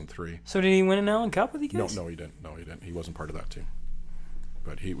 2003. So did he win an Allan Cup with you guys? No, he didn't. He wasn't part of that team.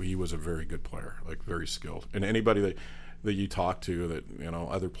 But he was a very good player, like very skilled. And anybody that you talk to that,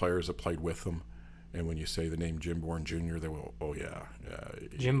 other players that played with him, and when you say the name Jim Bourne Jr., they will, oh yeah.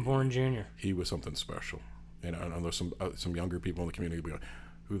 Jim Bourne Jr. He was something special. And I know there's some younger people in the community will be like,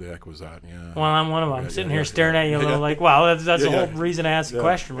 who the heck was that? Yeah. Well, I'm one of them. I'm sitting here staring at you a little like, wow, that's the whole reason I asked the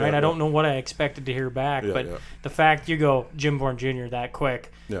question, right? I don't know what I expected to hear back, but the fact you go Jim Bourne Jr. that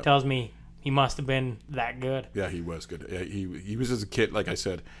quick tells me he must have been that good. Yeah, he was good. He was as a kid, like I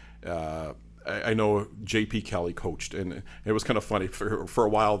said. I know J.P. Kelly coached, and it was kind of funny. For a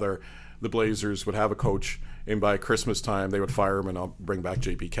while there, the Blazers would have a coach, and by Christmas time they would fire him, and I'll bring back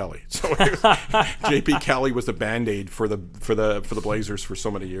JP Kelly. So JP Kelly was the Band-Aid for the Blazers for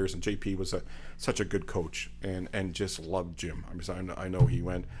so many years, and JP was such a good coach and just loved Jim. I know he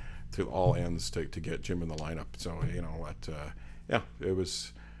went to all ends to get Jim in the lineup. So you know what, it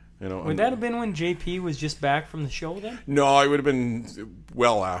was. You know, would that have been when JP was just back from the show then? No, it would have been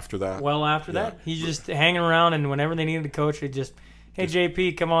well after that. Well after that? He's just hanging around, and whenever they needed a coach, they just, hey,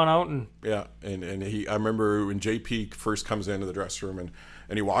 JP, come on out. And I remember when JP first comes into the dressing room,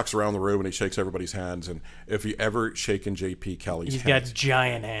 and he walks around the room, and he shakes everybody's hands. And if you ever shaken JP Kelly's hands. He's got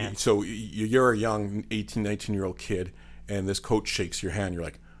giant hands. So you're a young 18, 19-year-old kid, and this coach shakes your hand. You're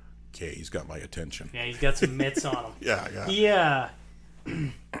like, okay, he's got my attention. Yeah, he's got some mitts on him. Yeah.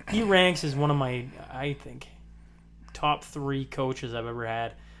 He ranks as one of my, I think, top 3 coaches I've ever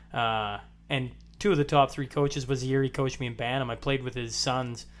had. And 2 of the top 3 coaches was the year he coached me in Bantam. I played with his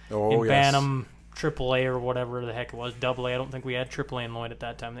sons in Bantam, AAA or whatever the heck it was, AA. I don't think we had AAA in Lloyd at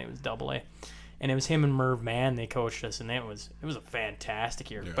that time. I think it was AA. And it was him and Merv Mann. They coached us, and it was a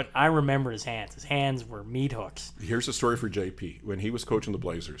fantastic year. Yeah. But I remember his hands. His hands were meat hooks. Here's the story for JP. When he was coaching the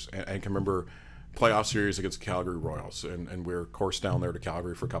Blazers, and I can remember playoff series against the Calgary Royals, and we were, of course, down there to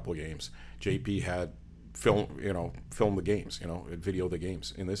Calgary for a couple of games. JP had film the games, video the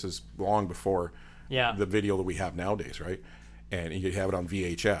games, and this is long before the video that we have nowadays, right? And you have it on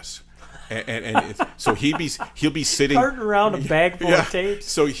VHS, and so he'll be sitting carting around a bag full of tapes.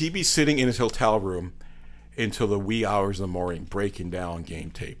 So he'd be sitting in his hotel room until the wee hours of the morning, breaking down game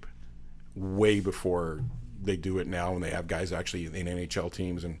tape, way before they do it now, and they have guys actually in NHL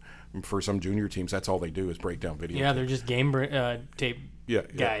teams and for some junior teams, that's all they do is break down video. Yeah, tape. They're just game tape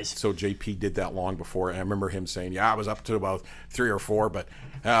guys. Yeah. So JP did that long before, and I remember him saying, I was up to about 3 or 4, but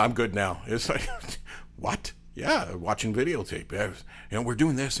I'm good now. It's like, what? Yeah, watching videotape. We're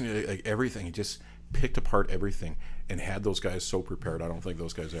doing this, and like everything. He just picked apart everything and had those guys so prepared. I don't think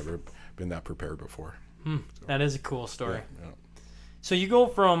those guys have ever been that prepared before. So, that is a cool story. Yeah. So you go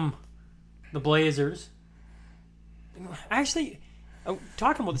from the Blazers. Actually,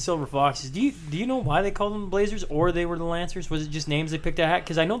 talking about the Silver Foxes, do you know why they called them the Blazers or they were the Lancers? Was it just names they picked out?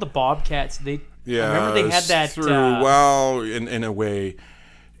 Because I know the Bobcats. I remember they had that. In a way,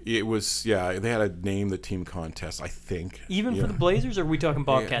 it was they had a name the team contest. I think even for the Blazers, or are we talking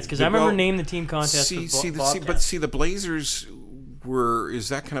Bobcats? Because I remember name the team contest. The Blazers is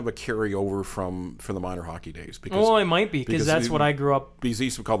that kind of a carryover from the minor hockey days? Because, it might be because that's what I grew up. Because they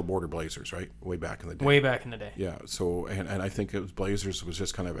used to call the Border Blazers, right? Way back in the day. Way back in the day. Yeah. So and I think it was Blazers was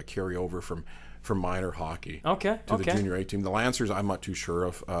just kind of a carryover from minor hockey. To the junior A team. The Lancers, I'm not too sure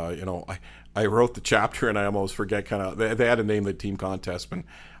of. I wrote the chapter and I almost forget kind of they had to name the team contest, but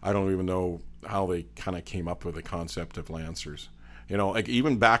I don't even know how they kind of came up with the concept of Lancers. Like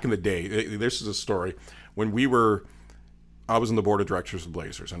even back in the day, this is a story when I was in the board of directors of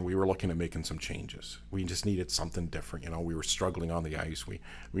Blazers, and we were looking at making some changes. We just needed something different. We were struggling on the ice. We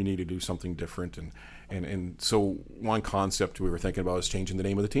needed to do something different, and so one concept we were thinking about is changing the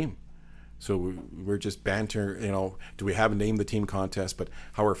name of the team. So we're just banter. Do we have a name the team contest? But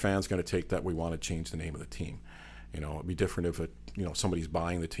how are fans going to take that? We want to change the name of the team. It'd be different if somebody's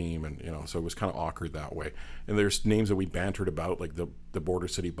buying the team, and so it was kind of awkward that way. And there's names that we bantered about, like the Border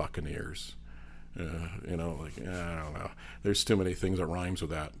City Buccaneers. I don't know. There's too many things that rhymes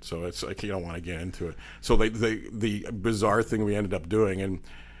with that, so it's like you don't want to get into it. So the bizarre thing we ended up doing, and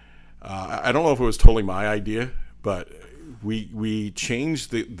I don't know if it was totally my idea, but we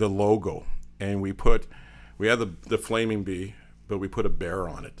changed the logo, and we had the flaming bee, but we put a bear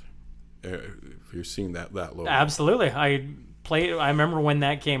on it. If you're seeing that logo, absolutely. I remember when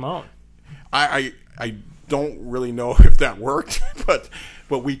that came out. I don't really know if that worked, but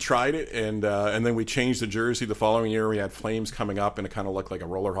we tried it, and then we changed the jersey. The following year, we had flames coming up, and it kind of looked like a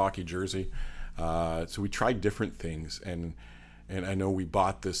roller hockey jersey. So we tried different things, and I know we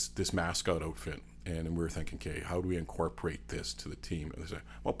bought this mascot outfit, and we were thinking, okay, how do we incorporate this to the team? And they said,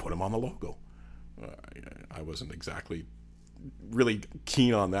 well, put them on the logo. I wasn't exactly really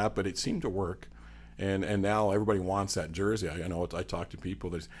keen on that, but it seemed to work, and now everybody wants that jersey. I know I talked to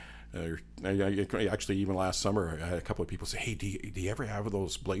people. Actually, even last summer, I had a couple of people say, hey, do you ever have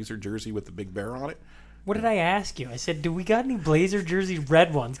those Blazer jersey with the big bear on it? What did I ask you? I said, do we got any Blazer jersey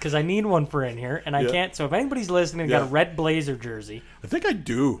red ones? Because I need one for in here, and I can't. So if anybody's listening and got a red Blazer jersey. I think I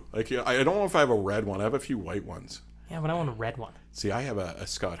do. Like I don't know if I have a red one. I have a few white ones. Yeah, but I want a red one. See, I have a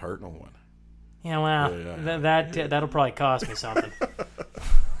Scott Hartnell one. Yeah, well, that'll probably cost me something.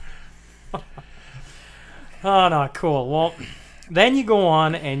 Oh, no, cool. Well, then you go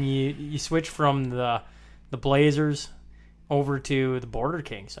on and you switch from the Blazers over to the Border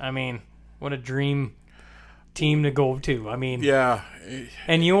Kings. I mean, what a dream team to go to. I mean, yeah.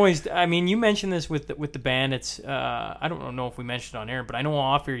 And you always, I mean, you mentioned this with the Bandits. I don't know if we mentioned it on air, but I know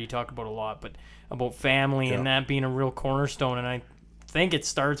off here you talk about a lot, but about family and that being a real cornerstone. And I think it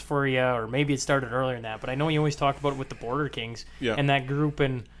starts for you, or maybe it started earlier than that. But I know you always talk about it with the Border Kings and that group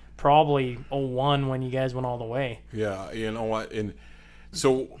in probably 01 when you guys went all the way. Yeah, you know what?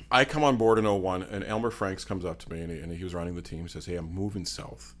 So I come on board in 01, and Elmer Franks comes up to me, and he was running the team. He says, "Hey, I'm moving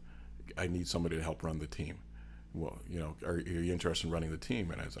south. I need somebody to help run the team. Well, you know, are you interested in running the team?"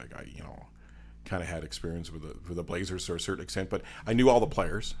 And I was like, kind of had experience with the Blazers to a certain extent, but I knew all the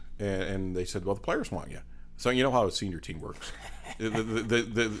players, and they said, "Well, the players want you." So you know how a senior team works.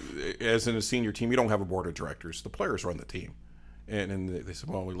 As in a senior team, you don't have a board of directors. The players run the team. And they said,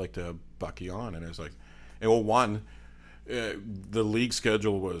 "Well, we'd like to buck you on." And I was like, in 01, the league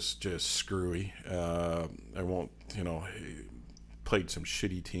schedule was just screwy. I won't, played some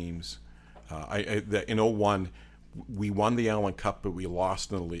shitty teams. In 01, we won the Allan Cup, but we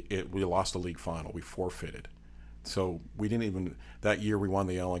lost we lost the league final. We forfeited. So we didn't even, that year we won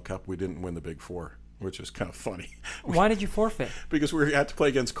the Allan Cup, we didn't win the Big Four, which is kind of funny. Why did you forfeit? Because we had to play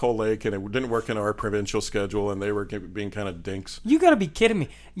against Cold Lake, and it didn't work in our provincial schedule, and they were being kind of dinks. You got to be kidding me!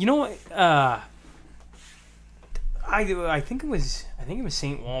 You know what? I think it was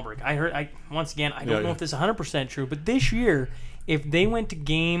St. Walburg. I heard. Once again, I don't know if this is 100% true, but this year, if they went to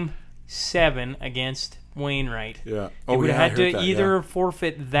Game 7 against Wainwright, they would have had to either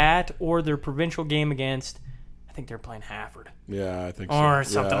forfeit that or their provincial game against. I think they're playing Hafford. Yeah, I think so. Or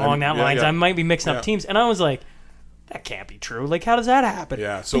something along that lines. I might be mixing up teams. And I was like, that can't be true. Like, how does that happen?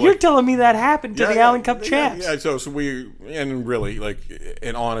 Yeah, so but you're telling me that happened to the Allan Cup champs. Yeah, so we, and really,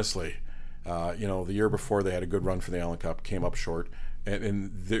 and honestly, the year before they had a good run for the Allan Cup, came up short,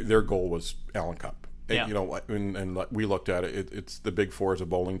 and their goal was Allan Cup. Yeah. And we looked at it, it's the Big Four is a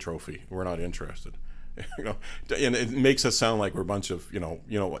bowling trophy. We're not interested. And it makes us sound like we're a bunch of, and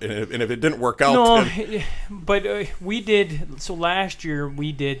if it didn't work out. No, but we did. So last year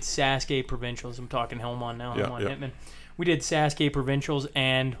we did Saskay Provincials. I'm talking Helmond now. Helmond Hitman. We did Saskay Provincials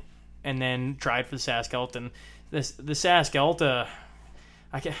and then tried for the Sask-Alta. The Sask-Alta,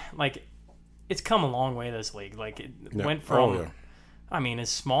 it's come a long way, this league. Like it went from. I mean, as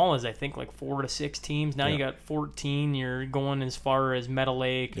small as I think 4 to 6 teams. Now you got 14. You're going as far as Meadow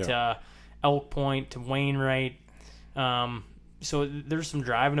Lake to Elk Point to Wainwright. So there's some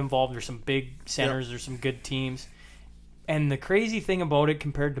driving involved. There's some big centers. There's some good teams. And the crazy thing about it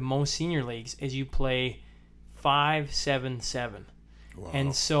compared to most senior leagues is you play 5-7-7. Wow.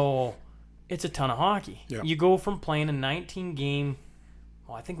 And so it's a ton of hockey. Yeah. You go from playing a 19-game,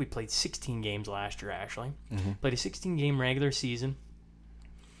 well, I think we played 16 games last year, actually. Mm-hmm. Played a 16-game regular season.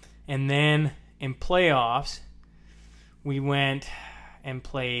 And then in playoffs, we went and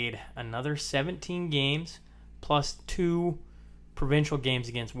played another 17 games plus 2 provincial games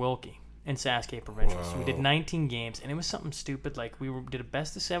against Wilkie and Saskay Provincial. So we did 19 games, and it was something stupid. Like did a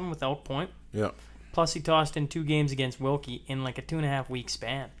best of 7 with Elk Point. Yeah. Plus he tossed in 2 games against Wilkie in a 2.5-week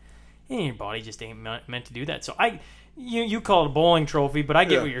span. And your body just ain't meant to do that. So you call it a bowling trophy, but I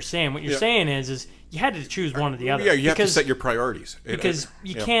get what you're saying. What you're saying is you had to choose one or the other. Yeah, you have to set your priorities. Because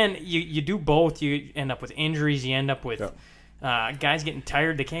you do both. You end up with injuries. You end up with... guys getting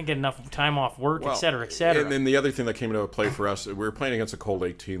tired, they can't get enough time off work, et cetera, et cetera. And then the other thing that came into play for us, we were playing against a Cold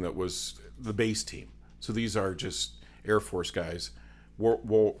Lake team that was the base team. So these are just Air Force guys.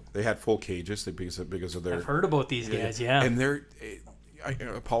 They had full cages because of their... I've heard about these guys, yeah. And they're...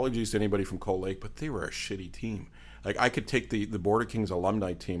 apologies to anybody from Cold Lake, but they were a shitty team. I could take the Border Kings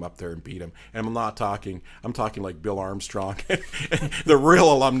alumni team up there and beat them. And I'm talking like Bill Armstrong, the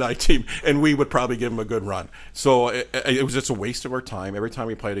real alumni team, and we would probably give them a good run. So it was just a waste of our time. Every time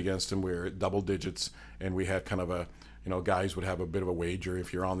we played against them, we were at double digits, and we had kind of a, guys would have a bit of a wager.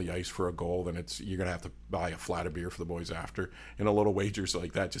 If you're on the ice for a goal, then you're going to have to buy a flat of beer for the boys after, and a little wagers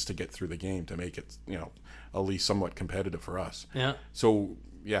like that just to get through the game to make it, at least somewhat competitive for us. Yeah. So...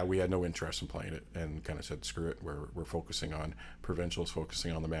 yeah, we had no interest in playing it and kind of said, screw it. We're focusing on provincials,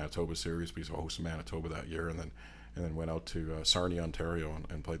 focusing on the Manitoba series because we hosted Manitoba that year, and then went out to Sarnia, Ontario,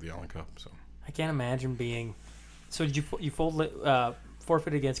 and played the Allan Cup. So I can't imagine being. So did you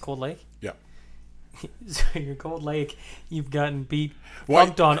forfeit against Cold Lake? Yeah. So your Cold Lake, you've gotten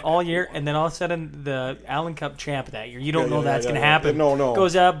bumped on all year, and then all of a sudden the Allan Cup champ that year. You don't know that's going to happen. No.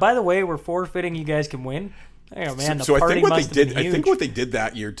 Goes, by the way, we're forfeiting. You guys can win. Oh, man, so I think what they did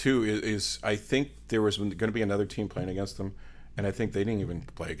that year too is I think there was going to be another team playing against them, and I think they didn't even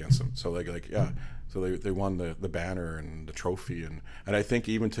play against them. So so they won the banner and the trophy, and I think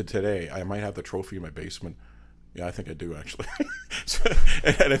even to today I might have the trophy in my basement. Yeah, I think I do actually.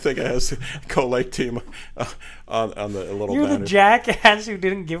 And I think it has Cold Lake team on the little. You're banner. The jackass who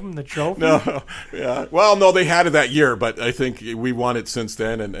didn't give him the trophy. No, yeah. Well, no, they had it that year, but I think we won it since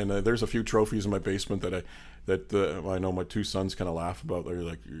then. And there's a few trophies in my basement that I know my two sons kind of laugh about. They're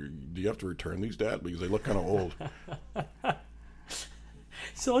like, "Do you have to return these, Dad? Because they look kind of old."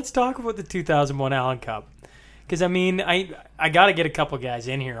 So let's talk about the 2001 Allan Cup, because I mean, I got to get a couple guys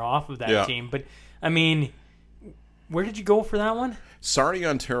in here off of that team, but I mean, where did you go for that one? Sarnia,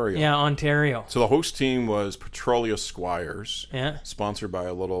 Ontario. Yeah, Ontario. So the host team was Petrolia Squires. Yeah. Sponsored by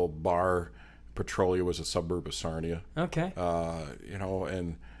a little bar. Petrolia was a suburb of Sarnia. Okay. You know,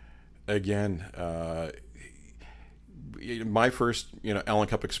 and again, my first, Allan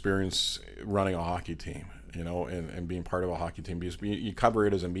Cup experience running a hockey team, and being part of a hockey team, because you cover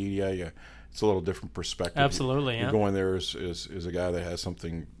it as a media, it's a little different perspective. Absolutely, you go in there as a guy that has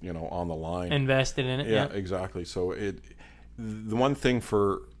something, on the line. Invested in it. Yeah, exactly. So the one thing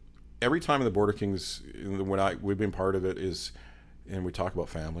for every time in the Border Kings, we've been part of it is, and we talk about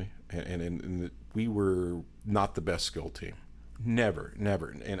family, and we were not the best skill team. Never.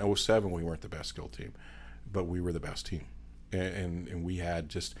 In 07, we weren't the best skill team, but we were the best team. And we had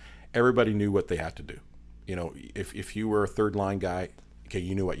just, everybody knew what they had to do. If you were a third line guy, okay,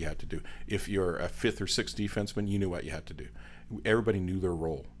 you knew what you had to do. If you're a fifth or sixth defenseman, you knew what you had to do. Everybody knew their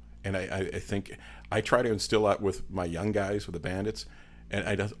role. And I think I try to instill that with my young guys, with the Bandits, and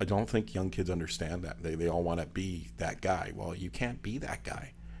I don't think young kids understand that. They all want to be that guy. Well, you can't be that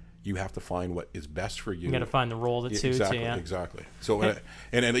guy. You have to find what is best for you. You got to find the role that suits you. Exactly. So,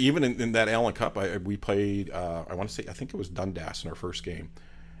 and even in that Allan Cup, we played. I want to say, I think it was Dundas in our first game,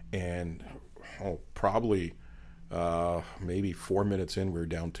 and probably maybe 4 minutes in, we were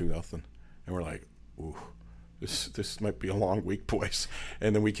down 2-0, and we're like, ooh. This might be a long week, boys.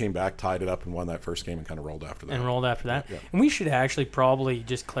 And then we came back, tied it up, and won that first game, and kind of rolled after that. Yeah. And we should actually probably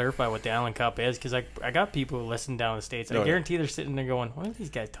just clarify what the Allan Cup is, because I got people who listen down the States. I guarantee they're sitting there going, what are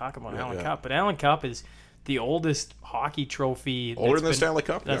these guys talking about Allan Cup? But Allan Cup is the oldest hockey trophy. Older than the Stanley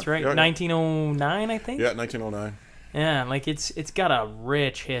Cup? That's right. 1909, I think? Yeah, 1909. Yeah, like it's got a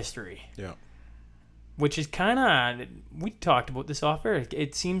rich history. Yeah. Which is kind of, we talked about this off air.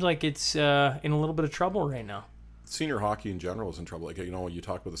 It seems like it's in a little bit of trouble right now. Senior hockey in general is in trouble. Like, you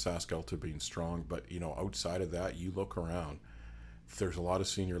talk about the Saskatchewan being strong, but outside of that, you look around. There's a lot of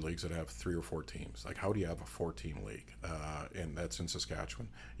senior leagues that have 3 or 4 teams. Like, how do you have a 4-team league? And that's in Saskatchewan.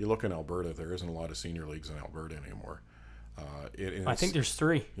 You look in Alberta, there isn't a lot of senior leagues in Alberta anymore. I think there's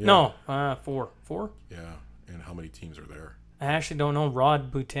 3. Yeah. No, 4. 4? Yeah, and how many teams are there? I actually don't know.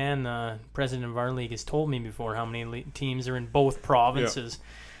 Rod Buchanan, president of our league, has told me before how many teams are in both provinces. Yeah.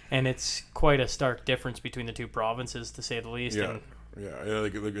 And it's quite a stark difference between the two provinces, to say the least. Yeah,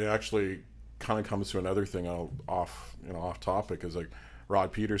 it actually kind of comes to another thing off topic, is like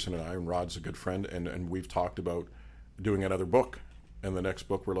Rod Peterson and Rod's a good friend, and we've talked about doing another book, and the next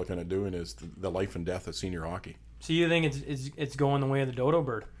book we're looking at doing is the life and death of senior hockey. So you think it's going the way of the dodo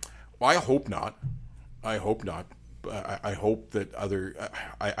bird? Well, I hope not. I hope that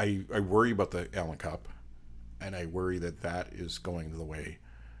I worry about the Allan Cup, and I worry that is going the way.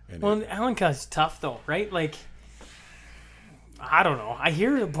 Well, Allan Cup is tough, though, right? Like, I don't know. I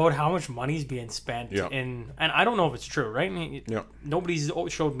hear about how much money's being spent, and I don't know if it's true, right? I mean, nobody's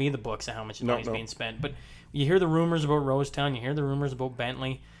showed me the books of how much money's being spent, but you hear the rumors about Rosetown, you hear the rumors about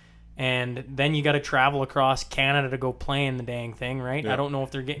Bentley, and then you got to travel across Canada to go play in the dang thing, right? I don't know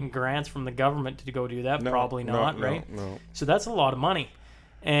if they're getting grants from the government to go do that. Probably not, right? No. So that's a lot of money,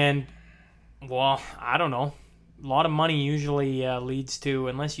 and well, I don't know. A lot of money usually leads to,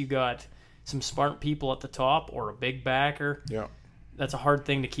 unless you got some smart people at the top or a big backer. Yeah, that's a hard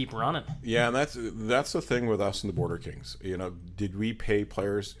thing to keep running. Yeah, and that's the thing with us in the Border Kings. Did we pay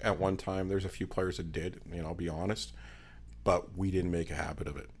players at one time? There's a few players that did. I'll be honest, but we didn't make a habit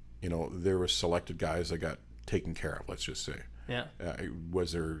of it. There were selected guys that got taken care of. Let's just say. Yeah.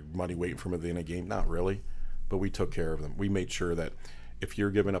 Was there money waiting for them at the end of the game? Not really, but we took care of them. We made sure that if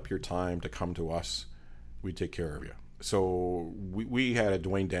you're giving up your time to come to us, we take care of you. So we had a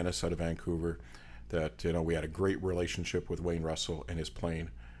Dwayne Dennis out of Vancouver that, we had a great relationship with Wayne Russell and his plane,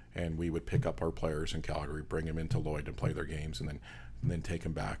 and we would pick up our players in Calgary, bring them into Lloyd and play their games, and then take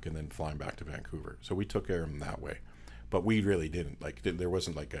them back and then fly them back to Vancouver. So we took care of them that way. But we really didn't. There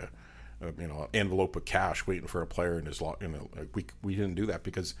wasn't like a envelope of cash waiting for a player in his we didn't do that,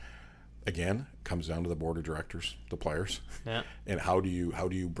 because again, it comes down to the board of directors, the players. Yeah. And how do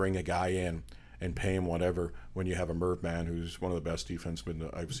you bring a guy in and pay him whatever when you have a Merv man who's one of the best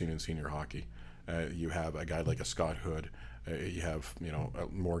defensemen I've seen in senior hockey. You have a guy like a Scott Hood. You have a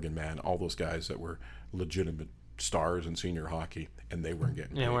Morgan Mann. All those guys that were legitimate stars in senior hockey, and they weren't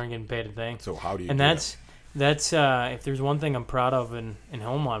getting paid. weren't getting paid a thing. So how do you? And that's if there's one thing I'm proud of in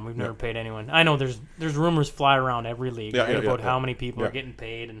Homelawn, we've never paid anyone. I know there's rumors fly around every league about how many people are getting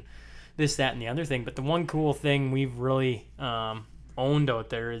paid and this, that, and the other thing. But the one cool thing we've really owned out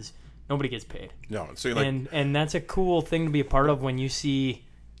there is nobody gets paid. No, so and that's a cool thing to be a part of when you see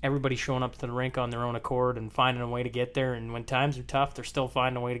everybody showing up to the rink on their own accord and finding a way to get there. And when times are tough, they're still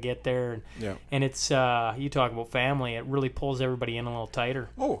finding a way to get there. And it's you talk about family, it really pulls everybody in a little tighter.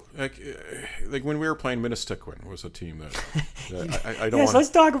 Oh, like when we were playing Minnesota was a team that I don't. Yes, let's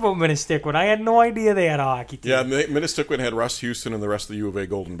talk about Minnesota. I had no idea they had a hockey team. Yeah, Minnesota had Russ Houston and the rest of the U of A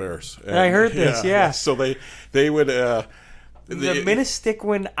Golden Bears. And I heard this. Yeah. So they would. The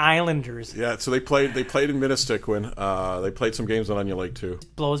Minnesota Islanders. Yeah, so they played in Minnesota. They played some games on Onion Lake too.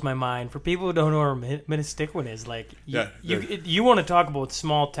 It blows my mind. For people who don't know where Minnesota is, like you want to talk about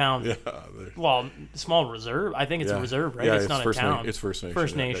small town. Yeah, well, small reserve. I think it's a reserve, right? It's not a town. It's First Nation.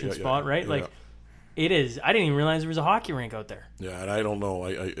 First Nation spot, right? Like it is. I didn't even realize there was a hockey rink out there. Yeah, and I don't know.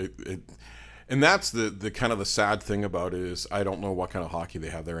 And that's the kind of the sad thing about it is I don't know what kind of hockey they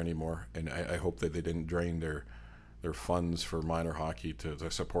have there anymore, and I hope that they didn't drain their funds for minor hockey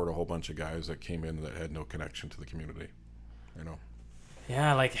to support a whole bunch of guys that came in that had no connection to the community,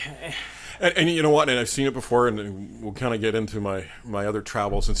 Yeah, like... And you know what? And I've seen it before, and we'll kind of get into my other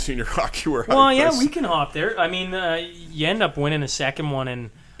travels in senior hockey. We can hop there. I mean, you end up winning a second one in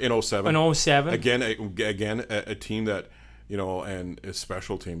 07. In 07. Again, a team that... and a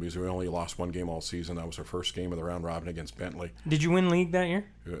special team because we only lost one game all season. That was our first game of the round robin against Bentley. Did you win league that year?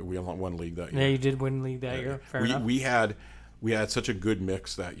 We won league that year. Yeah, you did win league that year. Fair enough. We had such a good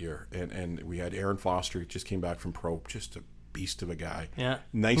mix that year, and we had Aaron Foster, who just came back from pro, just a beast of a guy. Yeah,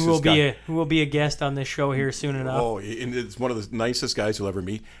 nicest guy. Who will be a guest on this show here soon enough. Oh, and it's one of the nicest guys you'll ever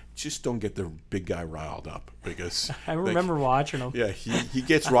meet. Just don't get the big guy riled up because I remember watching him. Yeah, he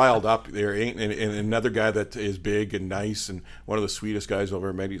gets riled up there. And another guy that is big and nice and one of the sweetest guys I've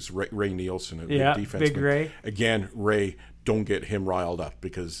ever met is Ray Nielsen. Big Ray. Again, Ray, don't get him riled up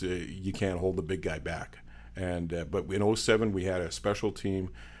because you can't hold the big guy back. And but in 07 we had a special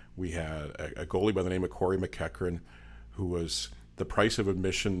team. We had a goalie by the name of Corey McEachran, who was the price of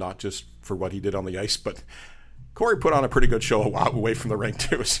admission, not just for what he did on the ice, but Corey put on a pretty good show away from the rink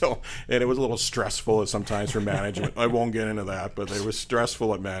too. So, and it was a little stressful sometimes for management. I won't get into that, but it was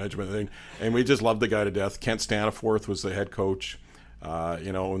stressful at management. And we just loved the guy to death. Kent Staniforth was the head coach.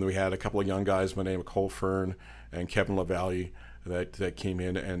 And we had a couple of young guys by the name of Cole Fern and Kevin LaValle that came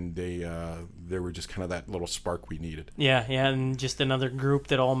in, and they were just kind of that little spark we needed. Yeah, and just another group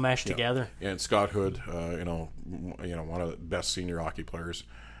that all meshed together. Yeah, and Scott Hood, one of the best senior hockey players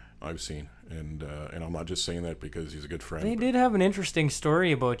I've seen, and I'm not just saying that because he's a good friend. They did have an interesting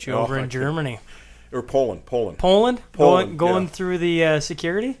story about you over in Germany. Or Poland. Going through the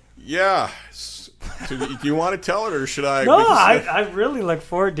security? Yeah. So do you want to tell it, or should I? No, I really look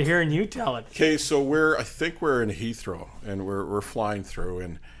forward to hearing you tell it. Okay, so I think we're in Heathrow, and we're flying through,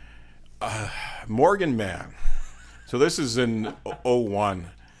 and Morgan Mann. So this is in 01.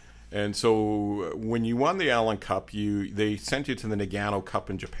 And so when you won the Allan Cup, they sent you to the Nagano Cup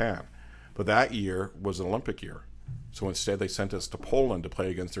in Japan. But that year was an Olympic year. So instead they sent us to Poland to play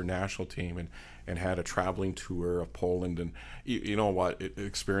against their national team and had a traveling tour of Poland. And you know what?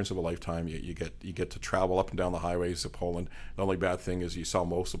 Experience of a lifetime. You get to travel up and down the highways of Poland. The only bad thing is you saw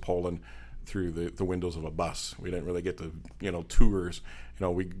most of Poland through the windows of a bus. We didn't really get to, tours.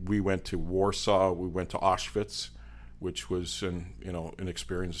 We went to Warsaw. We went to Auschwitz, which was an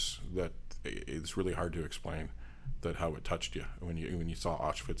experience that it's really hard to explain that how it touched you when you saw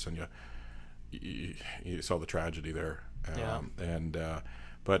Auschwitz and you saw the tragedy there.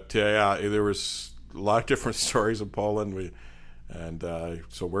 But there was a lot of different stories of Poland.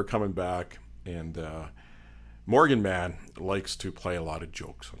 So we're coming back, and Morgan Mann likes to play a lot of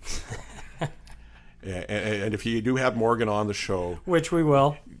jokes on football. And if you do have Morgan on the show, which we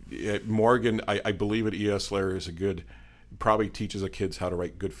will, Morgan, I believe at ES Lair is probably teaches the kids how to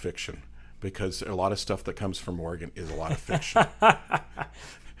write good fiction, because a lot of stuff that comes from Morgan is a lot of fiction.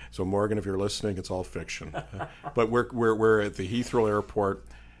 So Morgan, if you're listening, it's all fiction. But we're at the Heathrow Airport,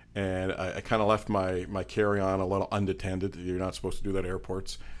 and I kind of left my carry-on a little unattended. You're not supposed to do that at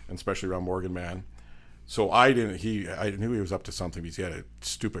airports, and especially around Morgan Mann. So I knew he was up to something because he had a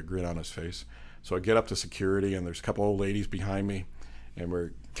stupid grin on his face. So I get up to security, and there's a couple old ladies behind me, and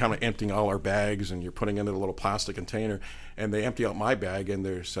we're kind of emptying all our bags, and you're putting into a little plastic container, and they empty out my bag, and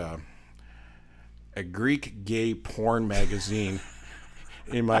there's a Greek gay porn magazine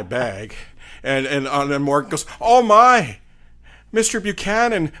in my bag, and then Morgan goes, "Oh my, Mr.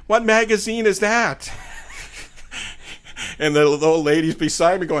 Buchanan, what magazine is that?" And the old lady's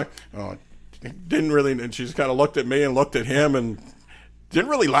beside me going, oh, didn't really, and she's kind of looked at me and looked at him and didn't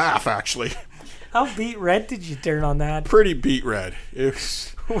really laugh, actually. How beat red did you turn on that? Pretty beat red. It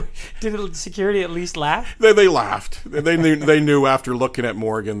was, did security at least laugh? They laughed. They knew after looking at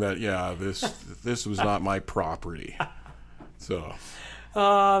Morgan that, yeah, this was not my property. So.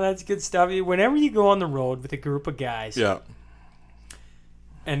 Oh, that's good stuff. Whenever you go on the road with a group of guys. Yeah.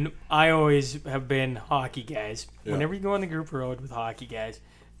 And I always have been hockey guys. Yeah. Whenever you go on the group road with hockey guys,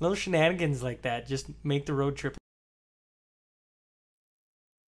 little shenanigans like that just make the road trip.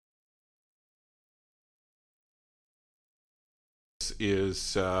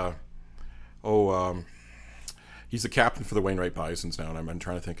 Is he's the captain for the Wainwright Bisons now, and I'm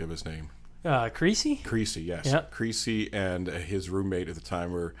trying to think of his name. Creasy? Creasy, yes. Yeah. Creasy and his roommate at the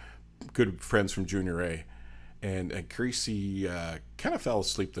time were good friends from Junior A, and Creasy kind of fell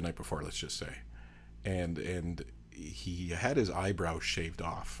asleep the night before, let's just say, and he had his eyebrows shaved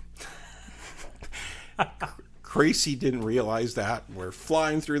off. Creasy didn't realize that. We're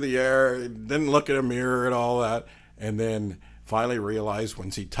flying through the air, didn't look at a mirror and all that, and then finally realized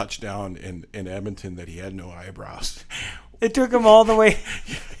once he touched down in Edmonton that he had no eyebrows. It took him all the way.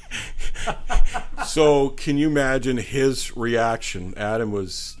 So can you imagine his reaction? Adam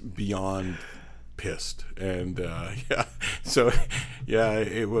was beyond pissed, and yeah. So yeah,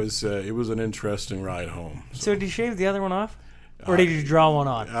 it was an interesting ride home. So did you shave the other one off, or did you draw one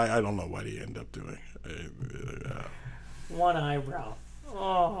on? I don't know what he ended up doing. One eyebrow.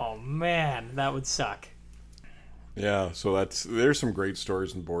 Oh man, that would suck. Yeah, so there's some great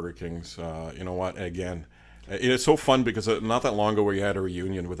stories in Border Kings. You know what? Again, it's so fun because not that long ago we had a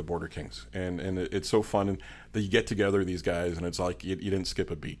reunion with the Border Kings, and it's so fun that you get together these guys, and it's like you didn't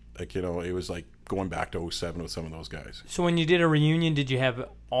skip a beat. Like, you know, it was like going back to 07 with some of those guys. So when you did a reunion, did you have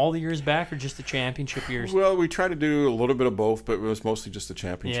all the years back or just the championship years? Well, we tried to do a little bit of both, but it was mostly just the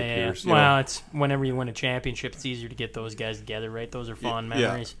championship years. Well, it's whenever you win a championship, it's easier to get those guys together, right? Those are fun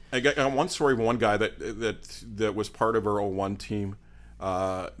memories. I got one story of one guy that was part of our 01 team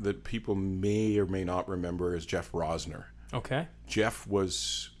that people may or may not remember is Jeff Rosner. Okay. Jeff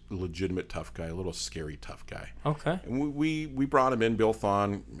was a legitimate tough guy, a little scary tough guy. Okay. And we brought him in. Bill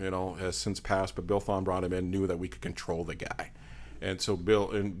Thon, has since passed, but Bill Thon brought him in, knew that we could control the guy. And so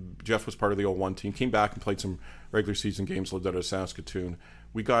Bill and Jeff was part of the 01 team, came back and played some regular season games, lived out of Saskatoon.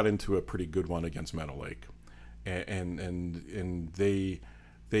 We got into a pretty good one against Meadow Lake. And they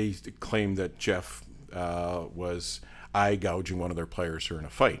claimed that Jeff was eye gouging one of their players during a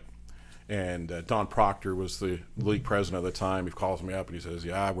fight. And Don Proctor was the league president at the time. He calls me up and he says,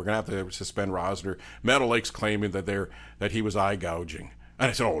 "Yeah, we're gonna have to suspend Rosner. Meadow Lake's claiming that he was eye gouging." And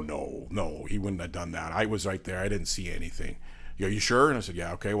I said, "Oh no, he wouldn't have done that. I was right there. I didn't see anything." "Are you sure?" And I said,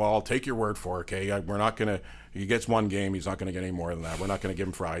 "Yeah, okay. Well, I'll take your word for it. Okay, we're not gonna. He gets one game. He's not gonna get any more than that. We're not gonna give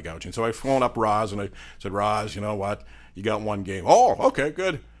him for eye gouging." So I phoned up Roz and I said, "Roz, you know what? You got one game." "Oh, okay,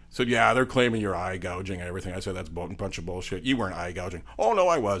 good." So yeah, they're claiming you're eye gouging and everything. I said, "That's a bunch of bullshit. You weren't eye gouging." "Oh no,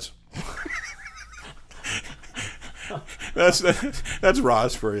 I was." That's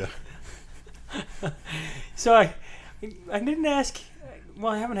Roz for you. So I didn't ask.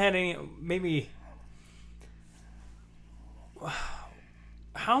 Well, I haven't had any. Maybe.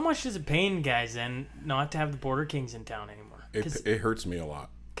 How much does it pain guys then not to have the Border Kings in town anymore? It hurts me a lot.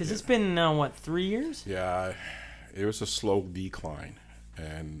 Because it's been now 3 years? Yeah, it was a slow decline,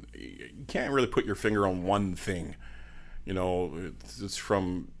 and you can't really put your finger on one thing. You know, it's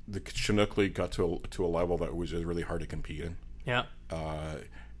from the Chinook League got to a level that was just really hard to compete in. Yeah.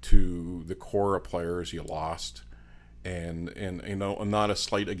 To the core of players you lost, and you know, not a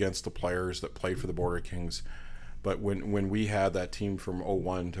slight against the players that played for the Border Kings, but when we had that team from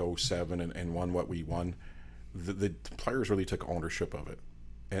 01 to 07 and won what we won, the players really took ownership of it,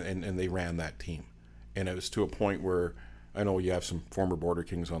 and they ran that team, and it was to a point where I know you have some former Border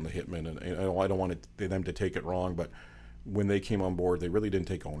Kings on the Hitman, and I don't want them to take it wrong, but when they came on board, they really didn't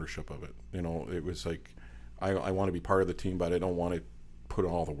take ownership of it. You know, it was like, I want to be part of the team, but I don't want to put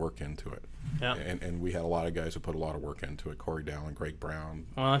all the work into it. Yeah. And we had a lot of guys who put a lot of work into it. Corey Dowling, Greg Brown.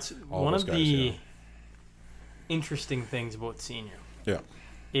 Well, that's one of the interesting things about Senior. Yeah.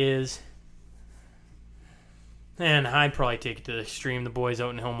 Is, and I'd probably take it to the extreme. The boys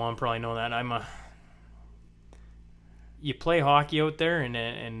out in Hillmont probably know that. You play hockey out there,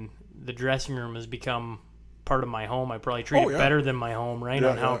 and the dressing room has become part of my home. I probably treat it better than my home, right?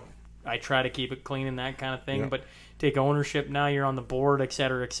 On how I try to keep it clean and that kind of thing. But take ownership now. You're on the board, et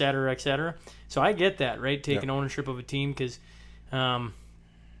cetera, et cetera, et cetera. So I get that, right? Taking ownership of a team, because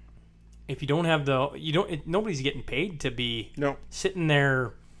if you don't have nobody's getting paid to be sitting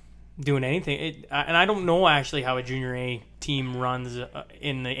there doing anything. And I don't know actually how a junior A team runs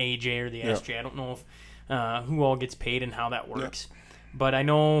in the AJ or the SJ. I don't know if who all gets paid and how that works. But I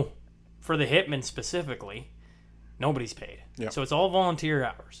know for the hitmen specifically, nobody's paid. So it's all volunteer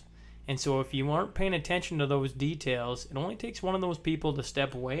hours. And so if you aren't paying attention to those details, it only takes one of those people to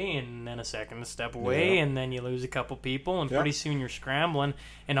step away and then a second to step away, and then you lose a couple people, and pretty soon you're scrambling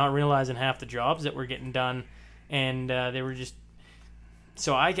and not realizing half the jobs that were getting done. And they were just...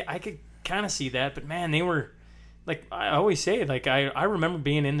 So I could kind of see that, but man, they were... Like I always say, like I remember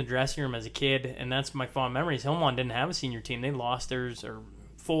being in the dressing room as a kid, and that's my fond memories. Hillmont didn't have a senior team. They lost theirs or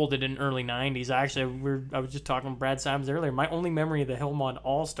folded in early 90s. Actually, I was just talking with Brad Simons earlier. My only memory of the Hillmont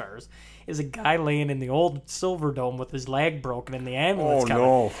All-Stars is a guy laying in the old Silver Dome with his leg broken and the ambulance coming.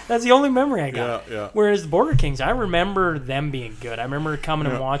 No. That's the only memory I got. Whereas the Border Kings, I remember them being good. I remember coming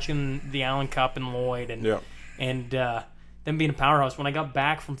and watching the Allan Cup and Lloyd and them being a powerhouse. When I got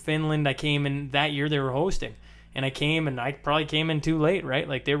back from Finland, I came in that year they were hosting. And I came, and I probably came in too late, right?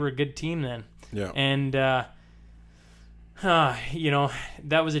 Like, they were a good team then. And, you know,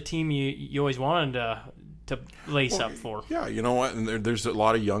 that was a team you always wanted to lace up for. Yeah, you know what? And there's a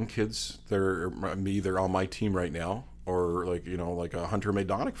lot of young kids that are either on my team right now or, like, you know, like a Hunter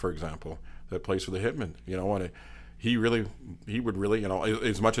Maydonic, for example, that plays for the Hitmen. You know, and he would really, you know,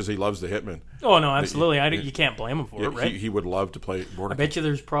 as much as he loves the Hitmen. Oh, no, absolutely. You can't blame him for it, right? He would love to play Border I bet you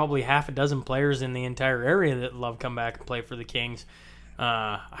there's probably half a dozen players in the entire area that love come back and play for the Kings.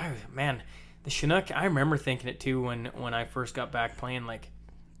 Man, the Chinook, I remember thinking it too when I first got back playing. Like,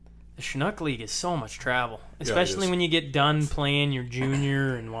 the Chinook League is so much travel, especially when you get done playing your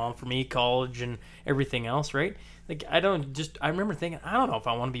junior and, well, for me, college and everything else, right? Like, I remember thinking, I don't know if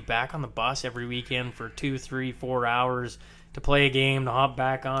I want to be back on the bus every weekend for 2, 3, 4 hours to play a game, to hop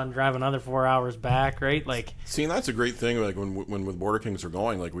back on, drive another 4 hours back, right? Like, see, and that's a great thing. Like when the Border Kings are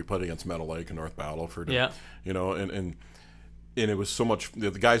going, like we played against Meadow Lake and North Battleford, you know, and it was so much.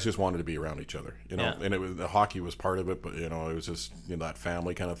 The guys just wanted to be around each other, you know, and the hockey was part of it, but you know, it was just, you know, that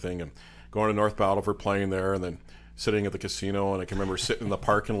family kind of thing, and going to North Battleford, playing there, and then sitting at the casino, and I can remember sitting in the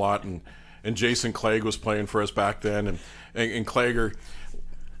parking lot and Jason Clegg was playing for us back then, and Clegger,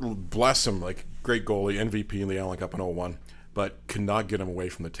 bless him, like great goalie, MVP in the Allan Cup in 01, but could not get him away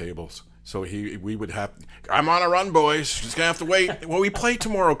from the tables. So we would have, I'm on a run, boys. Just gonna have to wait. Well, we play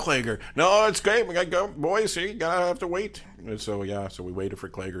tomorrow, Clegger. No, it's great. We gotta go, boys. See, gotta have to wait. And so we waited for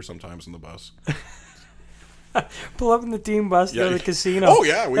Clegger sometimes in the bus. Pull up in the team bus to the casino. Oh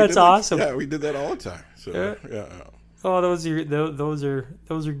yeah, that's awesome. Yeah, we did that all the time. So yeah. Oh, those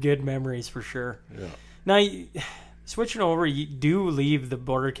are good memories for sure. Yeah. Now, switching over, you do leave the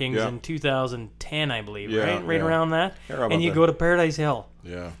Border Kings in 2010, I believe, right? Right around that, and you go to Paradise Hill.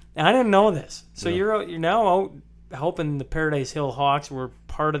 Yeah. And I didn't know this, so you're now out helping the Paradise Hill Hawks. Were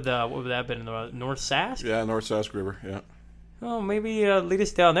part of the, what would that have been, the North Sask? Yeah, North Sask River. Yeah. Oh, maybe lead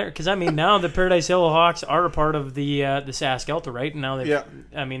us down there, because I mean now the Paradise Hill Hawks are a part of the Sask Elta, right? And now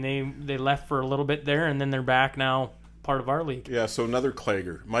I mean they left for a little bit there, and then they're back now. Part of our league. Yeah, so another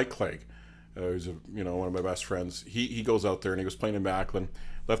Clegger, Mike Clegg, who's one of my best friends. He goes out there and he was playing in Backlund,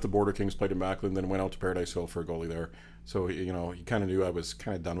 left the Border Kings, played in Backlund, then went out to Paradise Hill for a goalie there. So he kind of knew I was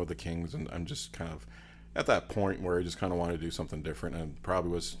kind of done with the Kings, and I'm just kind of at that point where I just kind of wanted to do something different, and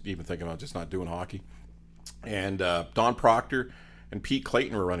probably was even thinking about just not doing hockey. And Don Proctor and Pete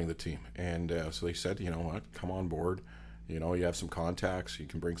Clayton were running the team, and so they said, you know what, come on board. You know, you have some contacts, you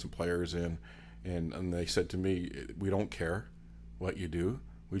can bring some players in. And they said to me, we don't care what you do,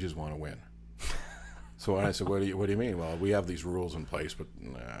 we just want to win. So I said, what do you mean? Well, we have these rules in place, but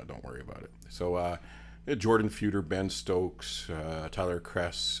don't worry about it. So Jordan Feuder, Ben Stokes, Tyler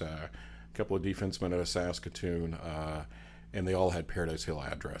Kress, a couple of defensemen out of Saskatoon, and they all had Paradise Hill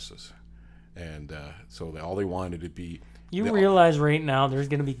addresses. And so all they wanted to be... You realize right now there's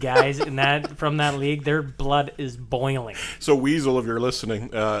going to be guys from that league, their blood is boiling. So Weasel, if you're listening,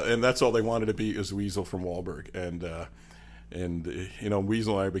 and that's all they wanted to be is Weasel from Wahlberg. And you know,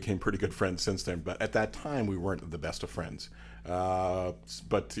 Weasel and I became pretty good friends since then. But at that time, we weren't the best of friends.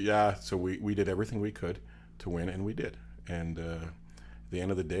 But yeah, so we did everything we could to win, and we did. And at the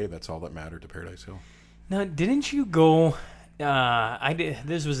end of the day, that's all that mattered to Paradise Hill. Now, didn't you go... I did.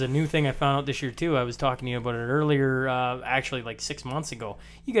 This was a new thing I found out this year too. I was talking to you about it earlier, actually like 6 months ago.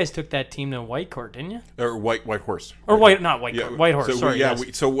 You guys took that team to Whitecourt, didn't you? Or White Horse. Or White, not Whitecourt. White Horse. So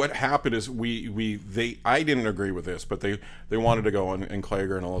sorry. So what happened is I didn't agree with this, but they wanted to go, and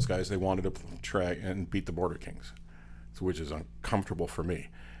Clegger and all those guys, they wanted to try and beat the Border Kings, which is uncomfortable for me.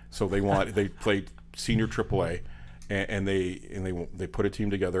 So they played Senior AAA, and they put a team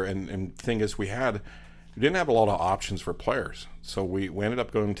together. And thing is, we had we didn't have a lot of options for players. So we ended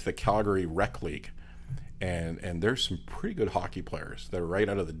up going to the Calgary Rec League. And there's some pretty good hockey players that are right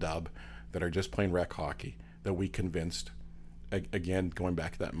out of the dub that are just playing rec hockey that we convinced. Again, going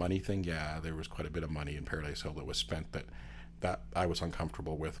back to that money thing, yeah, there was quite a bit of money in Paradise Hill that was spent that I was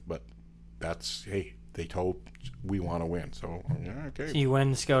uncomfortable with. But that's, hey, they told we want to win. So, yeah, okay. So you went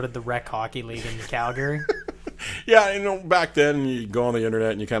and scouted the Rec Hockey League in Calgary? Yeah, you know, back then you go on the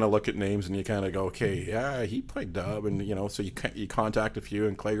internet and you kind of look at names and you kind of go, okay, yeah, he played dub, and you know, so you contact a few,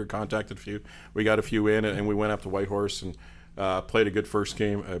 and Clager contacted a few. We got a few in, and we went up to Whitehorse and played a good first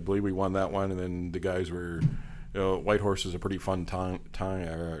game. I believe we won that one, and then the guys were, you know, Whitehorse is a pretty fun town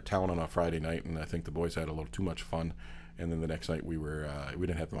on a Friday night, and I think the boys had a little too much fun. And then the next night we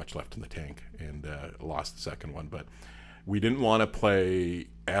didn't have much left in the tank, and lost the second one. But we didn't want to play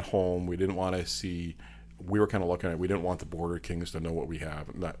at home. We didn't want to see. We were kind of looking at it. We didn't want the Border Kings to know what we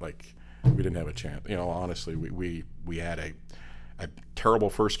have. Not like we didn't have a chance. You know, honestly, we had a terrible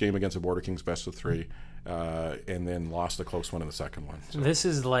first game against the Border Kings, best of 3, and then lost a close one in the second one. So. This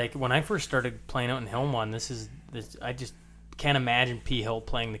is like when I first started playing out in Hillmont. This I just can't imagine P Hill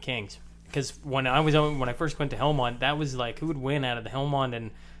playing the Kings. Because when I first went to Hillmont, that was like who would win out of the Hillmont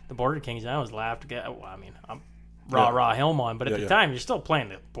and the Border Kings. And I was laughed. Well, I mean, I'm raw Hillmont, but at the time you're still playing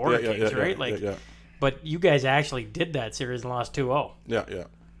the Border Kings, right? But you guys actually did that series and lost 2-0.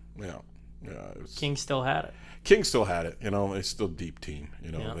 Yeah. Kings still had it. Kings still had it. You know, it's still a deep team.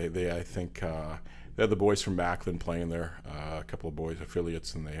 You know, they I think they had the boys from Macklin playing there, a couple of boys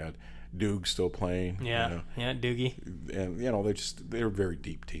affiliates, and they had Doog still playing. Yeah, you know. Yeah, Doogie. And you know, they were a very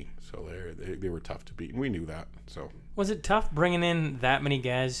deep team, so they were tough to beat, and we knew that. So was it tough bringing in that many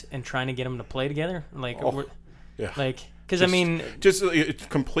guys and trying to get them to play together? Because I mean, it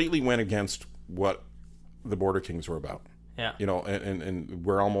completely went against what the Border Kings were about. Yeah. You know, and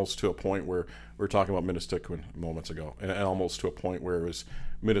we're almost to a point where we're talking about Minnesota moments ago, and almost to a point where it was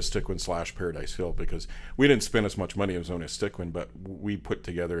Minnesota / Paradise Hill, because we didn't spend as much money as Minnesota, but we put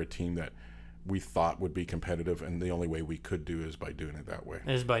together a team that we thought would be competitive, and the only way we could do is by doing it that way.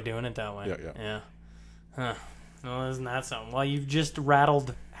 Yeah. Huh. Well, isn't that something? Well, you've just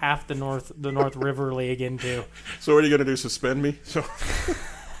rattled half the North River League into. So what are you going to do? Suspend me? So.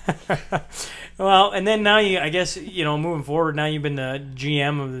 Well, and then now I guess moving forward, now you've been the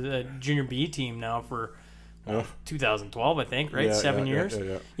GM of the Junior B team now for 2012, I think, right? 7 years.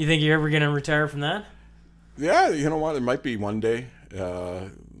 Yeah. You think you're ever going to retire from that? Yeah, you know what? It might be one day.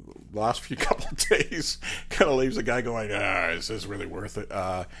 Last few couple of days kind of leaves the guy going, is this really worth it?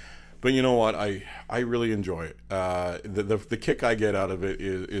 But you know what? I really enjoy it. The kick I get out of it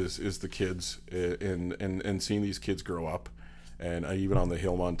is the kids and seeing these kids grow up. And even on the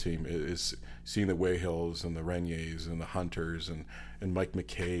Hillmont team is seeing the Wayhills and the Reniers and the Hunters and Mike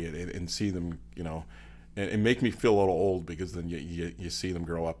McKay and see them, you know, and make me feel a little old, because then you see them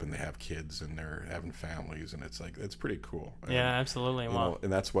grow up and they have kids and they're having families, and it's like, it's pretty cool. Yeah, absolutely. Wow.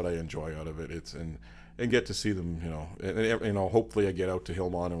 And that's what I enjoy out of it. And get to see them, and hopefully I get out to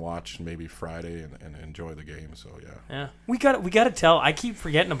Hillmont and watch maybe Friday and enjoy the game. So yeah. We got to tell. I keep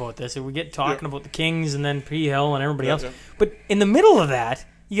forgetting about this, and we get talking about the Kings and then P Hill and everybody else. Yeah. But in the middle of that,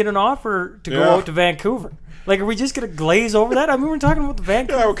 you get an offer to go out to Vancouver. Like, are we just going to glaze over that? I mean, we're talking about the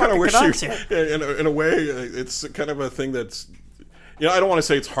Vancouver. Yeah, I kind of wish here. In a way, it's kind of a thing that's, I don't want to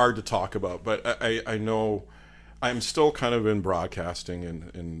say it's hard to talk about, but I know I'm still kind of in broadcasting,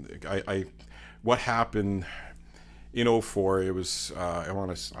 and I what happened in 2004, it was, I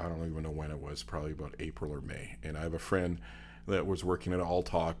don't even know when it was, probably about April or May. And I have a friend that was working at an All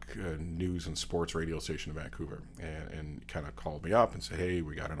Talk news and sports radio station in Vancouver, and kind of called me up and said, hey,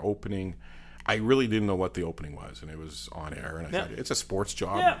 we got an opening. I really didn't know what the opening was, and it was on air. And I thought, it's a sports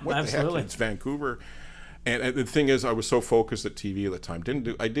job. Yeah, what absolutely. the heck? It's Vancouver. And the thing is, I was so focused at TV at the time.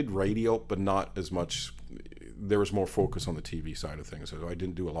 I did radio, but not as much. There was more focus on the TV side of things. So I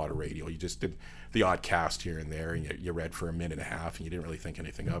didn't do a lot of radio. You just did the odd cast here and there, and you read for a minute and a half, and you didn't really think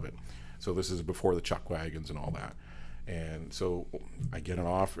anything of it. So this is before the chuck wagons and all that. And so I get an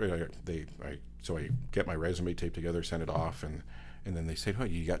offer. So I get my resume taped together, send it off, and then they say, oh,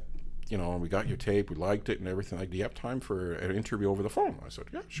 we got your tape, we liked it and everything. Like, do you have time for an interview over the phone? I said,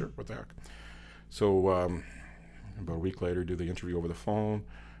 yeah, sure, what the heck. So about a week later, do the interview over the phone,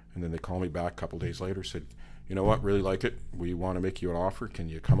 and then they call me back a couple days later, said, you know what, really like it. We want to make you an offer. Can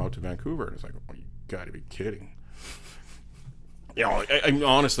you come out to Vancouver? And it's like, oh, you got to be kidding.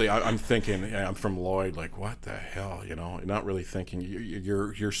 Honestly, I'm thinking, I'm from Lloyd, like, what the hell, not really thinking.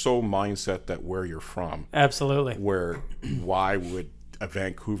 You're so mindset that where you're from. Absolutely. Why would a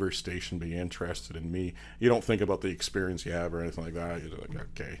Vancouver station be interested in me? You don't think about the experience you have or anything like that. You're like,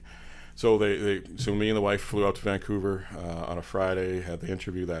 okay. So so me and the wife flew out to Vancouver on a Friday, had the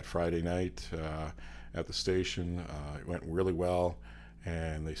interview that Friday night at the station. It went really well,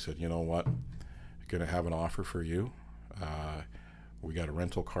 and they said, you know what, going to have an offer for you. We got a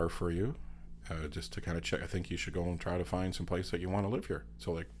rental car for you, just to kind of check. I think you should go and try to find some place that you want to live here.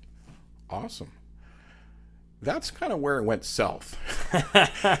 So like, awesome. That's kind of where it went south.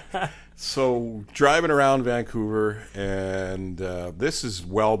 So driving around Vancouver, and this is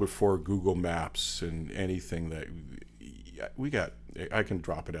well before Google Maps and anything that we got. I can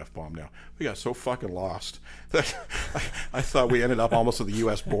drop an F-bomb now. We got so fucking lost that I thought we ended up almost at the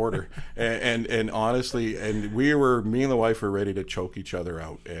U.S. border. And honestly, and me and the wife were ready to choke each other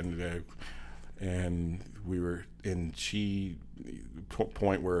out. And we were in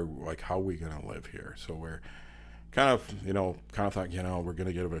point where, like, how are we going to live here? So we're kind of thought, we're going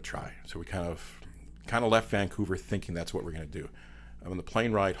to give it a try. So we kind of left Vancouver thinking that's what we're going to do. On the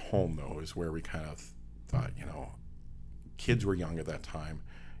plane ride home, though, is where we kind of thought, kids were young at that time,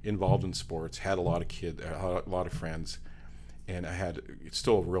 involved in sports, had a lot of friends, and I had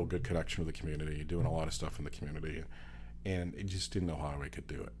still a real good connection with the community, doing a lot of stuff in the community, and I just didn't know how I could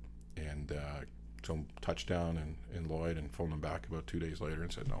do it. And so touchdown in Lloyd, and phoned them back about 2 days later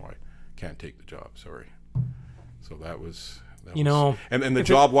and said, no, I can't take the job, sorry. So that was and the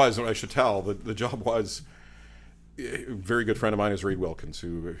job was, I should tell, the job was, a very good friend of mine is Reed Wilkins,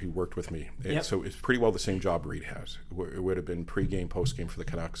 who worked with me. Yep. So it's pretty well the same job Reed has. It would have been pre-game, post-game for the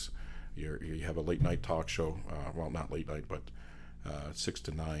Canucks. You have a late-night talk show. Well, not late night, but 6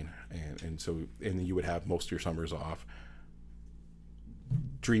 to 9. And you would have most of your summers off.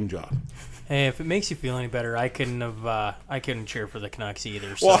 Dream job. Hey, if it makes you feel any better, I couldn't cheer for the Canucks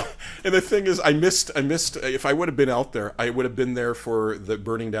either. So. Well, and the thing is, I missed. If I would have been out there, I would have been there for the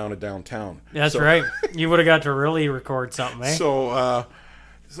burning down of downtown. That's right. You would have got to really record something, eh? So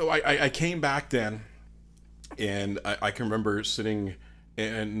I came back then, and I can remember sitting,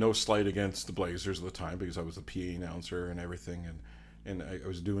 and no slight against the Blazers at the time because I was the PA announcer and everything, and I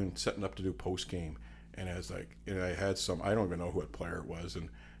was setting up to do post game. And I was like, and I had I don't even know what player it was, and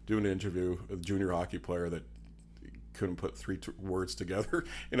doing an interview with a junior hockey player that couldn't put three words together,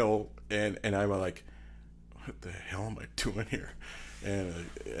 and I'm like, what the hell am I doing here?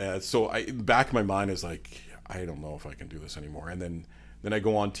 And so back in my mind is like, I don't know if I can do this anymore. And then I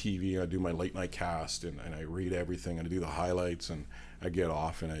go on TV and I do my late night cast, and I read everything and I do the highlights, and I get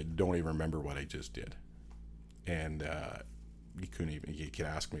off and I don't even remember what I just did. And you could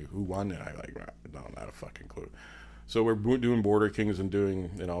ask me who won, and I not a fucking clue. So we're doing Border Kings and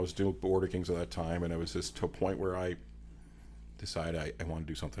I was doing Border Kings at that time, and it was just to a point where I decided I want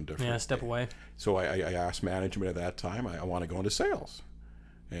to do something different. Yeah, step away. So I asked management at that time, I want to go into sales,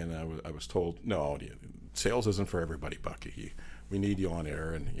 and I was told, no, sales isn't for everybody, Bucky. We need you on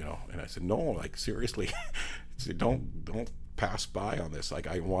air, and and I said, no, like seriously, don't pass by on this. Like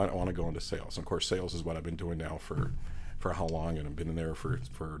I want to go into sales. And of course, sales is what I've been doing now for how long, and I've been in there for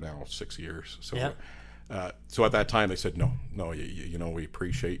now 6 years. So, yeah. So at that time they said, no, we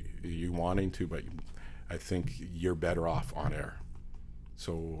appreciate you wanting to, but I think you're better off on air.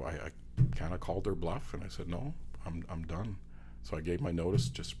 So I kind of called their bluff, and I said, no, I'm done. So I gave my notice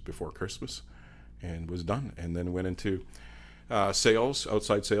just before Christmas, and was done. And then went into sales,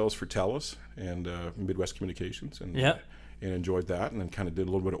 outside sales for TELUS and Midwest Communications, and enjoyed that. And then kind of did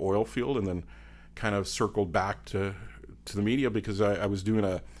a little bit of oil field, and then kind of circled back to the media because I was doing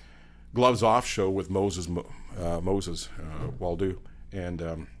a gloves off show with Moses Waldo,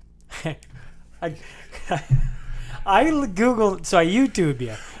 and I Googled, so I YouTube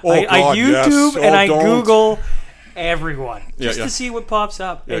you. Oh, I God, YouTube yes. and I Google everyone just yeah. to see what pops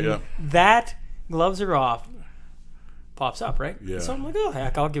up. And that gloves are off pops up, right? Yeah. So I'm like, oh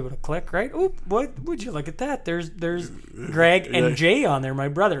heck, I'll give it a click, right? Oop, what would you look at that? There's Greg and Jay on there, my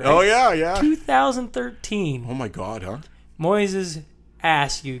brother. Right? Oh yeah. 2013. Oh my God, huh? Moises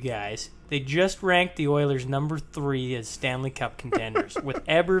asked you guys. They just ranked the Oilers number 3 as Stanley Cup contenders with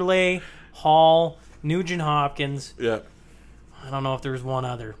Eberle, Hall, Nugent Hopkins. Yeah. I don't know if there's one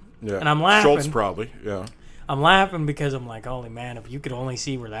other. Yeah. And I'm laughing. Schultz probably. Yeah. I'm laughing because I'm like, holy man, if you could only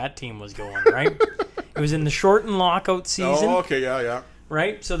see where that team was going, right? It was in the shortened lockout season. Oh, okay, yeah.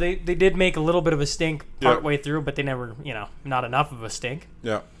 Right? So they did make a little bit of a stink partway through, but they never, not enough of a stink.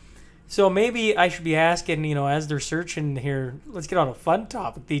 Yeah. So maybe I should be asking, as they're searching here, let's get on a fun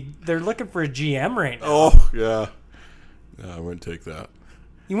topic. They're looking for a GM right now. Oh, yeah. I wouldn't take that.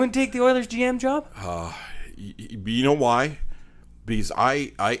 You wouldn't take the Oilers GM job? You know why? Because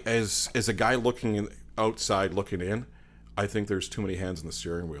I as a guy outside looking in, I think there's too many hands on the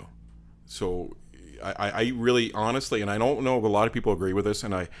steering wheel. So I really honestly, and I don't know if a lot of people agree with this,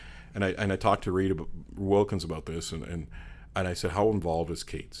 and I talked to Reed Wilkins about this, and I said, how involved is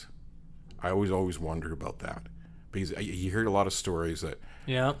Cates? I always wondered about that, because you heard a lot of stories that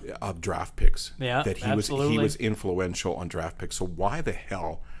of draft picks that he was influential on draft picks. So why the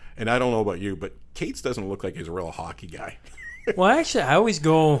hell? And I don't know about you, but Cates doesn't look like he's a real hockey guy. Well, actually, I always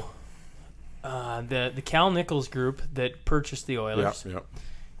go the Cal Nichols group that purchased the Oilers. Yeah.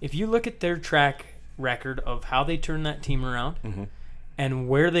 If you look at their track record of how they turned that team around and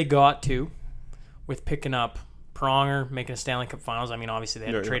where they got to with picking up Pronger, making a Stanley Cup Finals. I mean, obviously they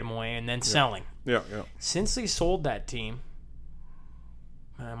had to trade him away and then selling. Yeah. Since they sold that team,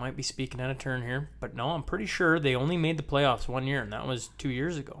 I might be speaking out of turn here, but no, I'm pretty sure they only made the playoffs 1 year, and that was 2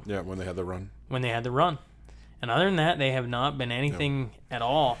 years ago. Yeah, when they had the run. And other than that, they have not been anything at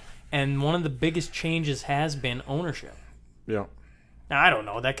all. And one of the biggest changes has been ownership. Yeah. Now, I don't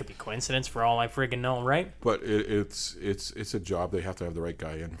know. That could be coincidence for all I friggin' know, right? But it's a job they have to have the right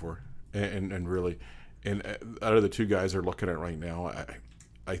guy in for. And really, and out of the two guys they're looking at right now,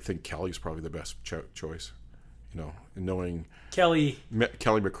 I think Kelly's probably the best choice. Knowing Kelly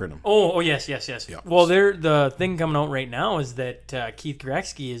McCrimmon. Oh yes. Yeah. Well, the thing coming out right now is that Keith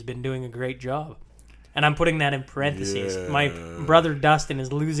Gretzky has been doing a great job, and I'm putting that in parentheses. Yeah. My brother Dustin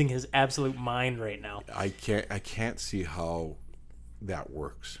is losing his absolute mind right now. I can't see how that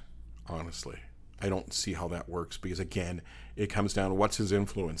works. Honestly, I don't see how that works, because again, it comes down to what's his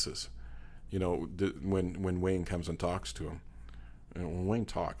influences. When Wayne comes and talks to him, when Wayne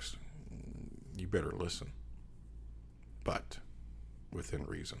talks, you better listen. But within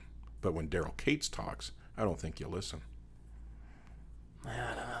reason. But when Daryl Cates talks, I don't think you listen.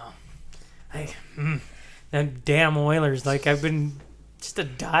 I don't know. Them damn Oilers. Like, I've been just a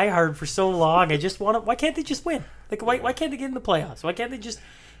diehard for so long. I just want to. Why can't they just win? Like, why can't they get in the playoffs? Why can't they just?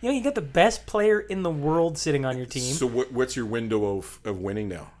 You got the best player in the world sitting on your team. So what's your window of winning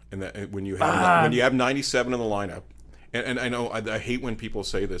now? And that when you have 97 in the lineup, and I know I hate when people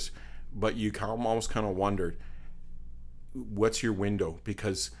say this, but you almost kind of wondered. What's your window?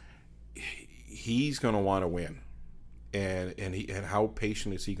 Because he's going to want to win, and how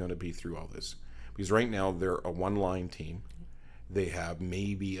patient is he going to be through all this? Because right now they're a one-line team. They have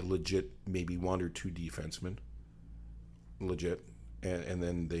maybe one or two defensemen, legit, and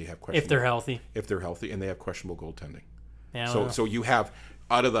then they have questionable. If they're healthy, and they have questionable goaltending. Yeah. So you have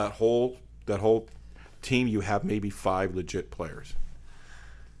out of that whole team, you have maybe 5 legit players.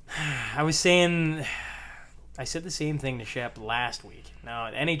 I said the same thing to Shep last week. Now,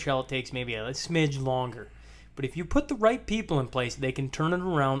 at NHL, it takes maybe a smidge longer. But if you put the right people in place, they can turn it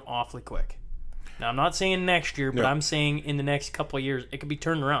around awfully quick. Now, I'm not saying next year, but I'm saying in the next couple of years, it could be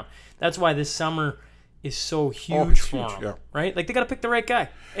turned around. That's why this summer is so huge for them, right? Like, they got to pick the right guy.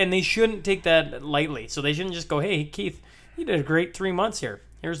 And they shouldn't take that lightly. So they shouldn't just go, hey, Keith, you did a great 3 months here.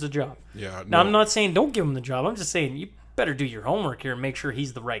 Here's the job. Yeah. Now, I'm not saying don't give him the job. I'm just saying you better do your homework here and make sure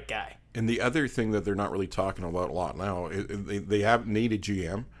he's the right guy. And the other thing that they're not really talking about a lot now, they have need a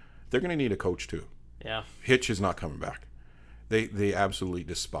GM. They're going to need a coach too. Yeah. Hitch is not coming back. They absolutely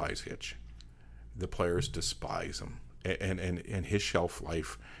despise Hitch. The players despise him. And his shelf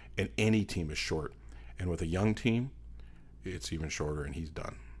life in any team is short. And with a young team, it's even shorter, and he's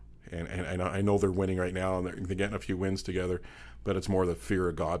done. And I know they're winning right now, and they're getting a few wins together, but it's more the fear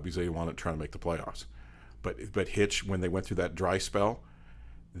of God because they want to try to make the playoffs. But Hitch, when they went through that dry spell,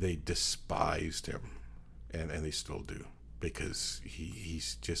 they despised him, and they still do, because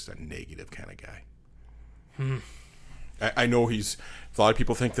he's just a negative kind of guy. I know a lot of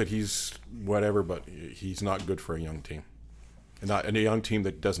people think that he's whatever, but he's not good for a young team, and a young team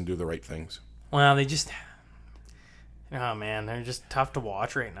that doesn't do the right things. Well, oh man, they're just tough to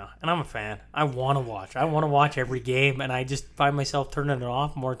watch right now. And I'm a fan. I want to watch. I want to watch every game, and I just find myself turning it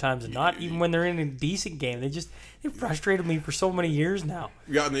off more times than not, even when they're in a decent game. They frustrated me for so many years now.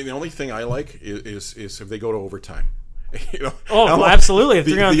 Yeah, and the only thing I like is if they go to overtime. Absolutely. If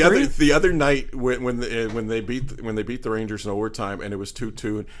they're on 3. The other night when they beat the Rangers in overtime, and it was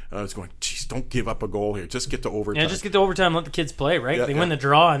 2-2, and I was going, geez, don't give up a goal here. Just get to overtime. Yeah, just get to overtime. Let the kids play, right? Yeah, they win the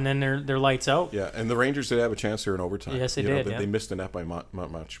draw, and then they're lights out. Yeah, and the Rangers did have a chance here in overtime. Yes, they did. They missed the net by not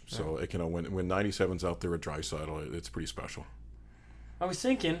much. So when 97's out there at Draisaitl, it's pretty special. I was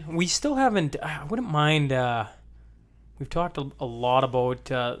thinking we still haven't. I wouldn't mind. We've talked a lot about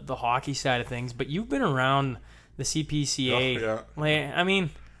the hockey side of things, but you've been around the CPCA. I mean,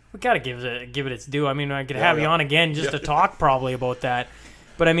 we got to give it its due. I mean, I could have you on again just to talk probably about that.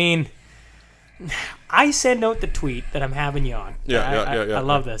 But I mean, I send out the tweet that I'm having you on. I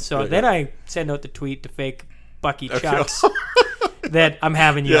love this. So then I send out the tweet to fake Bucky Chucks. that I'm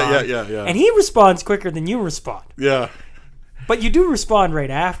having you on. Yeah. And he responds quicker than you respond. Yeah. But you do respond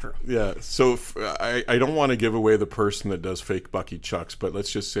right after. Yeah. So I don't want to give away the person that does fake Bucky Chucks, but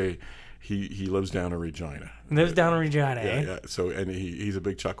let's just say he lives down in Regina. Lives down in Regina, eh? Yeah. So, and he's a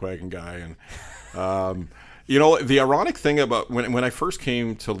big chuck wagon guy. And, you know, the ironic thing about when I first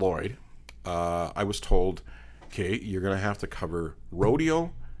came to Lloyd, I was told, okay, you're going to have to cover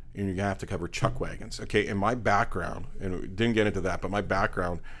rodeo and you're going to have to cover chuck wagons. Okay. And my background, and we didn't get into that, but my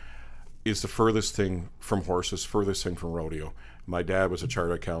background is the furthest thing from horses, furthest thing from rodeo. My dad was a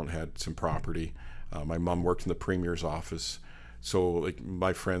chartered accountant, had some property. My mom worked in the premier's office. So like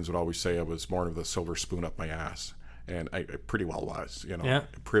my friends would always say I was born with a silver spoon up my ass. And I pretty well was, you know,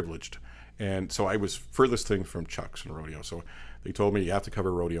 privileged. And so I was furthest thing from chucks and rodeo. So they told me you have to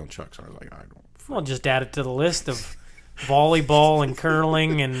cover rodeo and chucks. And I was like, I don't. Well, just add it to the list of volleyball and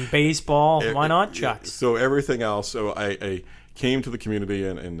curling and baseball. Why not chucks? So everything else. So I came to the community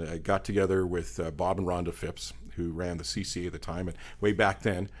and I got together with Bob and Rhonda Phipps, who ran the CCA at the time. And way back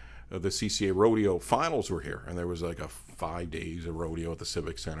then, the CCA rodeo finals were here, and there was like a 5 days of rodeo at the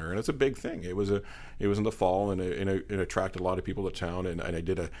Civic Center, and it's a big thing. It was in the fall, and it attracted a lot of people to town. And I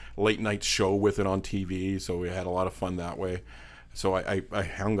did a late night show with it on TV, so we had a lot of fun that way. So I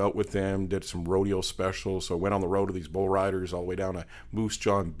hung out with them, did some rodeo specials. So I went on the road with these bull riders all the way down to Moose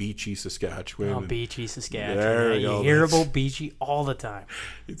Jaw, Beachy, Saskatchewan. Oh, Beachy, Saskatchewan. There you hear about Beachy all the time.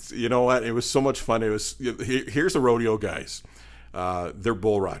 It's, you know what? It was so much fun. It was, here's the rodeo guys. They're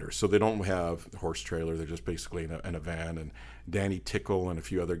bull riders, so they don't have a horse trailer. They're just basically in a van. And Danny Tickle and a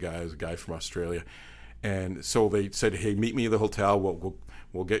few other guys, a guy from Australia. And so they said, hey, meet me at the hotel.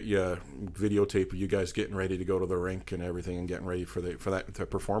 We'll get you a videotape of you guys getting ready to go to the rink and everything and getting ready for that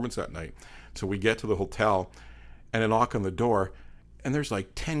performance that night. So we get to the hotel and I knock on the door and there's like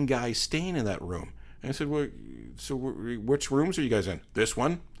 10 guys staying in that room. And I said, well, so which rooms are you guys in? This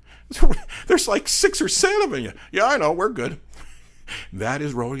one? There's like 6 or 7 of you. Yeah, I know, we're good. That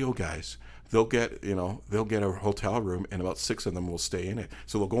is rodeo guys. They'll get a hotel room and about 6 of them will stay in it.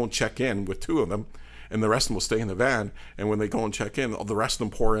 So they'll go and check in with 2 of them. And the rest of them will stay in the van. And when they go and check in, the rest of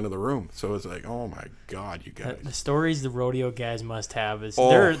them pour into the room. So it's like, oh my God, you guys! The stories the rodeo guys must have is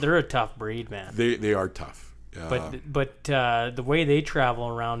they're a tough breed, man. They are tough. But the way they travel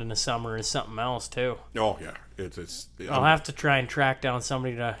around in the summer is something else too. Oh yeah, it's. I'll have to try and track down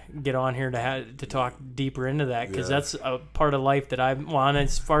somebody to get on here to talk deeper into that, because that's a part of life that I'm on.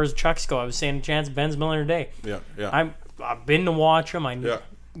 As far as chucks go, I was saying to Chance Benz Miller today. Yeah. I've been to watch them. I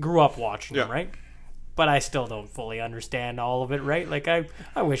grew up watching them, right? But I still don't fully understand all of it, right? Like I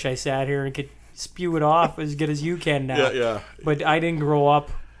wish I sat here and could spew it off as good as you can now. Yeah. But I didn't grow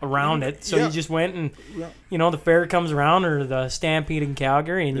up around it, so you just went and the fair comes around or the Stampede in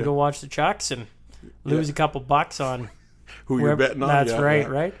Calgary, and you go watch the chucks and lose a couple bucks on who you're betting on. That's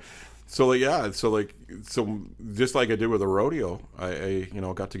right. So so just like I did with the rodeo, I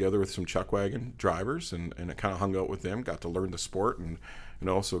got together with some chuck wagon drivers and I kind of hung out with them, got to learn the sport. And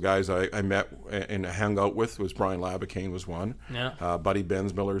so guys I met and hung out with was Brian Labicane was one, Buddy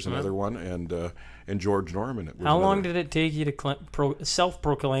Benz Miller's another one, and George Norman. How long did it take you to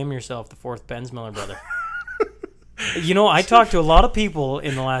self-proclaim yourself the 4th Benz Miller brother? I talked to a lot of people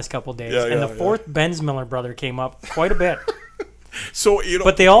in the last couple of days, and the 4th Benz Miller brother came up quite a bit. So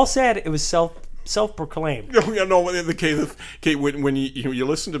but they all said it was self-proclaimed. In the case, when you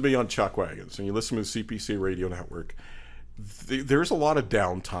listen to me on Chuck Wagons and you listen to the CPCA radio network, there's a lot of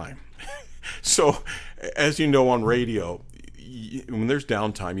downtime. So, as you know, on radio, when there's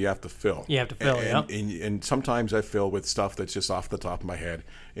downtime, you have to fill. And sometimes I fill with stuff that's just off the top of my head,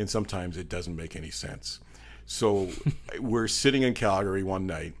 and sometimes it doesn't make any sense. So we're sitting in Calgary one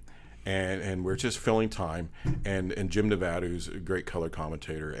night, and we're just filling time, and Jim Nevada, who's a great color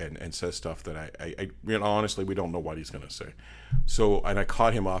commentator, and says stuff that I honestly, we don't know what he's going to say. So, and I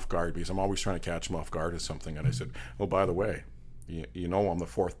caught him off guard because I'm always trying to catch him off guard with something, and I said, oh, by the way, I'm the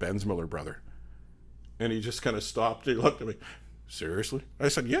 4th Benz Miller brother. And he just kind of stopped, he looked at me, seriously? I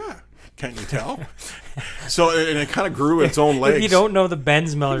said, yeah, can't you tell? So, and it kind of grew its own legs. If you don't know the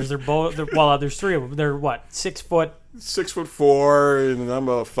Benz Millers, there's 3 of them. They're what, 6 foot? 6'4", and I'm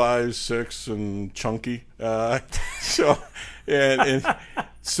about 5'6", and chunky.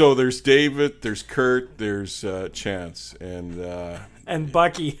 So there's David, there's Kurt, there's Chance, and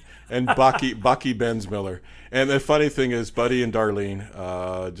Bucky, and Bucky Benz Miller. And the funny thing is, Buddy and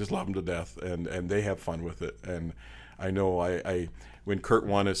Darlene just love him to death, and they have fun with it. And I know when Kurt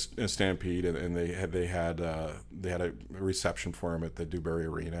won a Stampede, and they had a reception for him at the Dewberry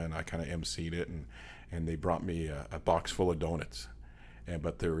Arena, and I kind of emceed it, and they brought me a box full of donuts,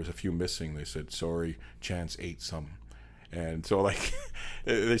 but there was a few missing. They said, sorry, Chance ate some. And so like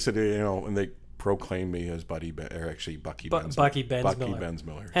they said, and they proclaimed me as Bucky Bensmiller.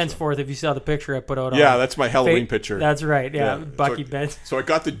 Henceforth, if you saw the picture I put out, that's my Halloween picture. That's right. Yeah, Bucky Bens. So I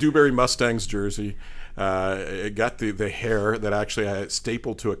got the Dewberry Mustangs jersey. It got the hair that actually I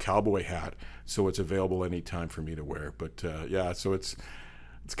stapled to a cowboy hat, so it's available anytime for me to wear. But so it's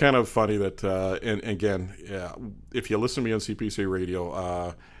kind of funny that and again, if you listen to me on CPCA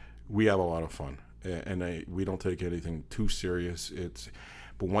radio, we have a lot of fun, and we don't take anything too serious.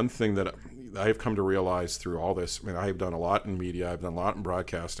 But one thing that I have come to realize through all this, I mean, I have done a lot in media, I've done a lot in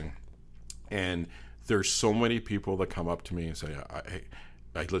broadcasting, and there's so many people that come up to me and say,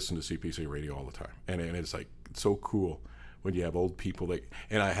 I listen to CPCA radio all the time. And it's like, it's so cool when you have old people that,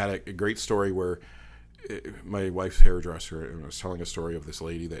 and I had a great story where my wife's hairdresser was telling a story of this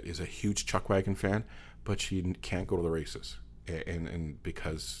lady that is a huge chuck wagon fan, but she can't go to the races. And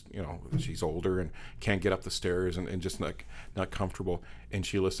because she's older and can't get up the stairs and just not comfortable, and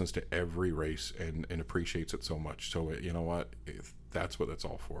she listens to every race and appreciates it so much. So you know what, that's what it's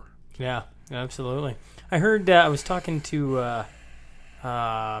all for. Yeah, absolutely. I heard I was talking to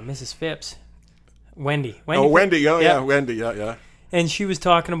Mrs. Phipps, Wendy. Wendy, yeah. And she was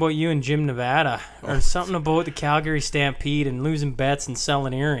talking about you and Jim Nevada, or something about the Calgary Stampede and losing bets and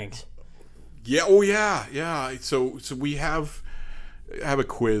selling earrings. Yeah. Yeah. So we have a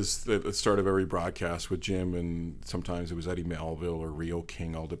quiz at the start of every broadcast with Jim, and sometimes it was Eddie Melville or Rio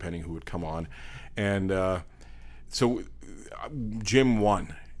King, all depending who would come on. And so Jim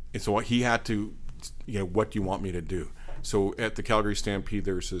won, and so he had to, what do you want me to do? So at the Calgary Stampede,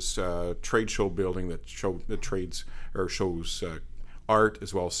 there's this trade show building that shows art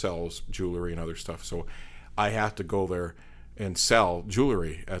as well as sells jewelry and other stuff. So I had to go there and sell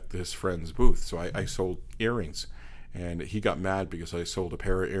jewelry at this friend's booth. So I sold earrings, and he got mad because I sold a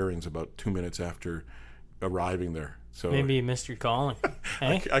pair of earrings about 2 minutes after arriving there. So maybe you missed your calling.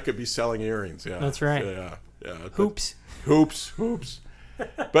 Hey? I could be selling earrings. Yeah, that's right. Yeah. Hoops.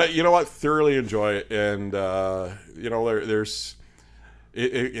 But you know what? Thoroughly enjoy it, and there's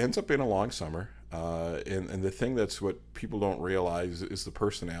it ends up being a long summer. And the thing that's what people don't realize is the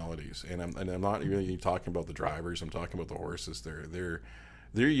personalities, and I'm not really talking about the drivers. I'm talking about the horses. They're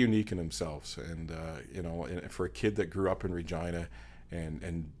unique in themselves, and and for a kid that grew up in Regina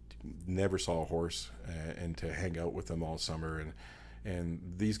and never saw a horse, and to hang out with them all summer, and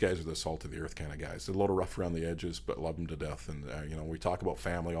these guys are the salt of the earth kind of guys. They're a little rough around the edges, but love them to death. And we talk about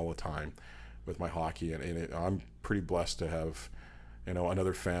family all the time with my hockey, and I'm pretty blessed to have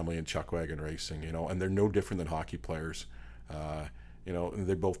another family in chuck wagon racing, and they're no different than hockey players. And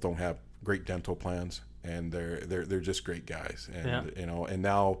they both don't have great dental plans, and they're just great guys. And and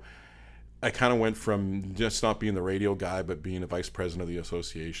now I kind of went from just not being the radio guy, but being a vice president of the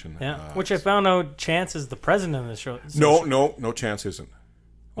association. Yeah, which I found out Chance is the president of the show. No, Chance isn't.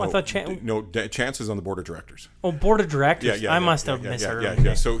 Well, I thought Chance is on the board of directors. Oh, board of directors. I must have misheard.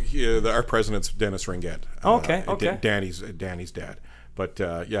 Yeah. So our president's Dennis Ringett. Okay. Danny's dad. But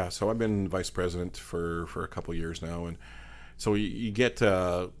so I've been vice president for a couple of years now, and so you get.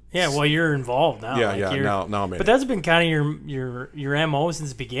 Well, you're involved now. Now I'm in. But that's been kind of your MO since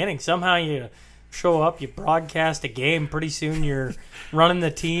the beginning. Somehow you show up, you broadcast a game. Pretty soon you're running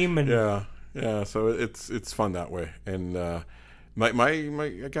the team, and So it's fun that way, and.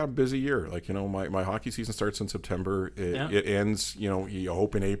 I got a busy year. My hockey season starts in September. It ends, you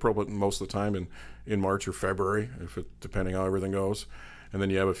hope in April, but most of the time in March or February, depending how everything goes. And then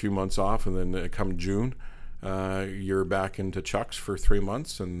you have a few months off, and then come June, you're back into chucks for 3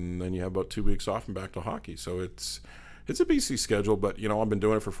 months, and then you have about 2 weeks off and back to hockey. So it's a busy schedule, but I've been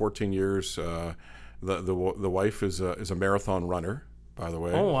doing it for 14 years. The wife is a marathon runner, by the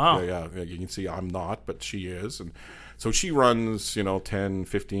way. Oh wow! Yeah. You can see I'm not, but she is, and. So she runs, 10,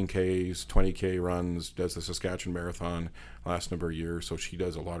 15Ks, 20K runs, does the Saskatchewan Marathon last number of years. So she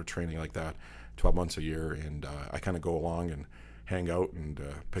does a lot of training like that, 12 months a year. And I kind of go along and hang out and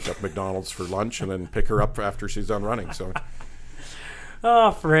pick up McDonald's for lunch, and then pick her up after she's done running. So,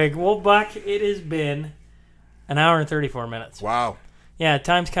 oh, frig. Well, Buck, it has been an hour and 34 minutes. Wow. Yeah,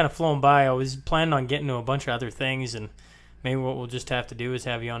 time's kind of flown by. I was planning on getting to a bunch of other things, and maybe what we'll just have to do is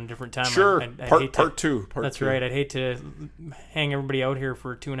have you on a different time. Sure, part two. That's right. I'd hate to hang everybody out here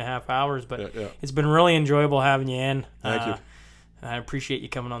for 2.5 hours, but it's been really enjoyable having you in. Thank you. I appreciate you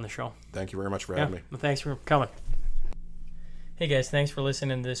coming on the show. Thank you very much for having me. Well, thanks for coming. Hey guys, thanks for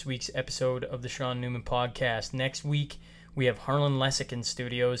listening to this week's episode of the Shaun Newman Podcast. Next week, we have Harlan Lessick in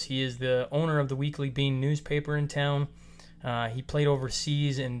studios. He is the owner of the Weekly Bean newspaper in town. He played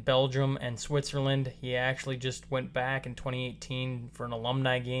overseas in Belgium and Switzerland. He actually just went back in 2018 for an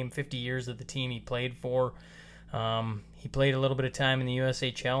alumni game, 50 years of the team he played for. He played a little bit of time in the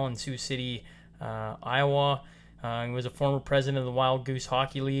USHL in Sioux City, Iowa. He was a former president of the Wild Goose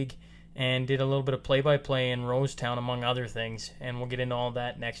Hockey League and did a little bit of play-by-play in Rosetown, among other things. And we'll get into all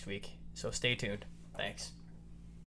that next week. So stay tuned. Thanks.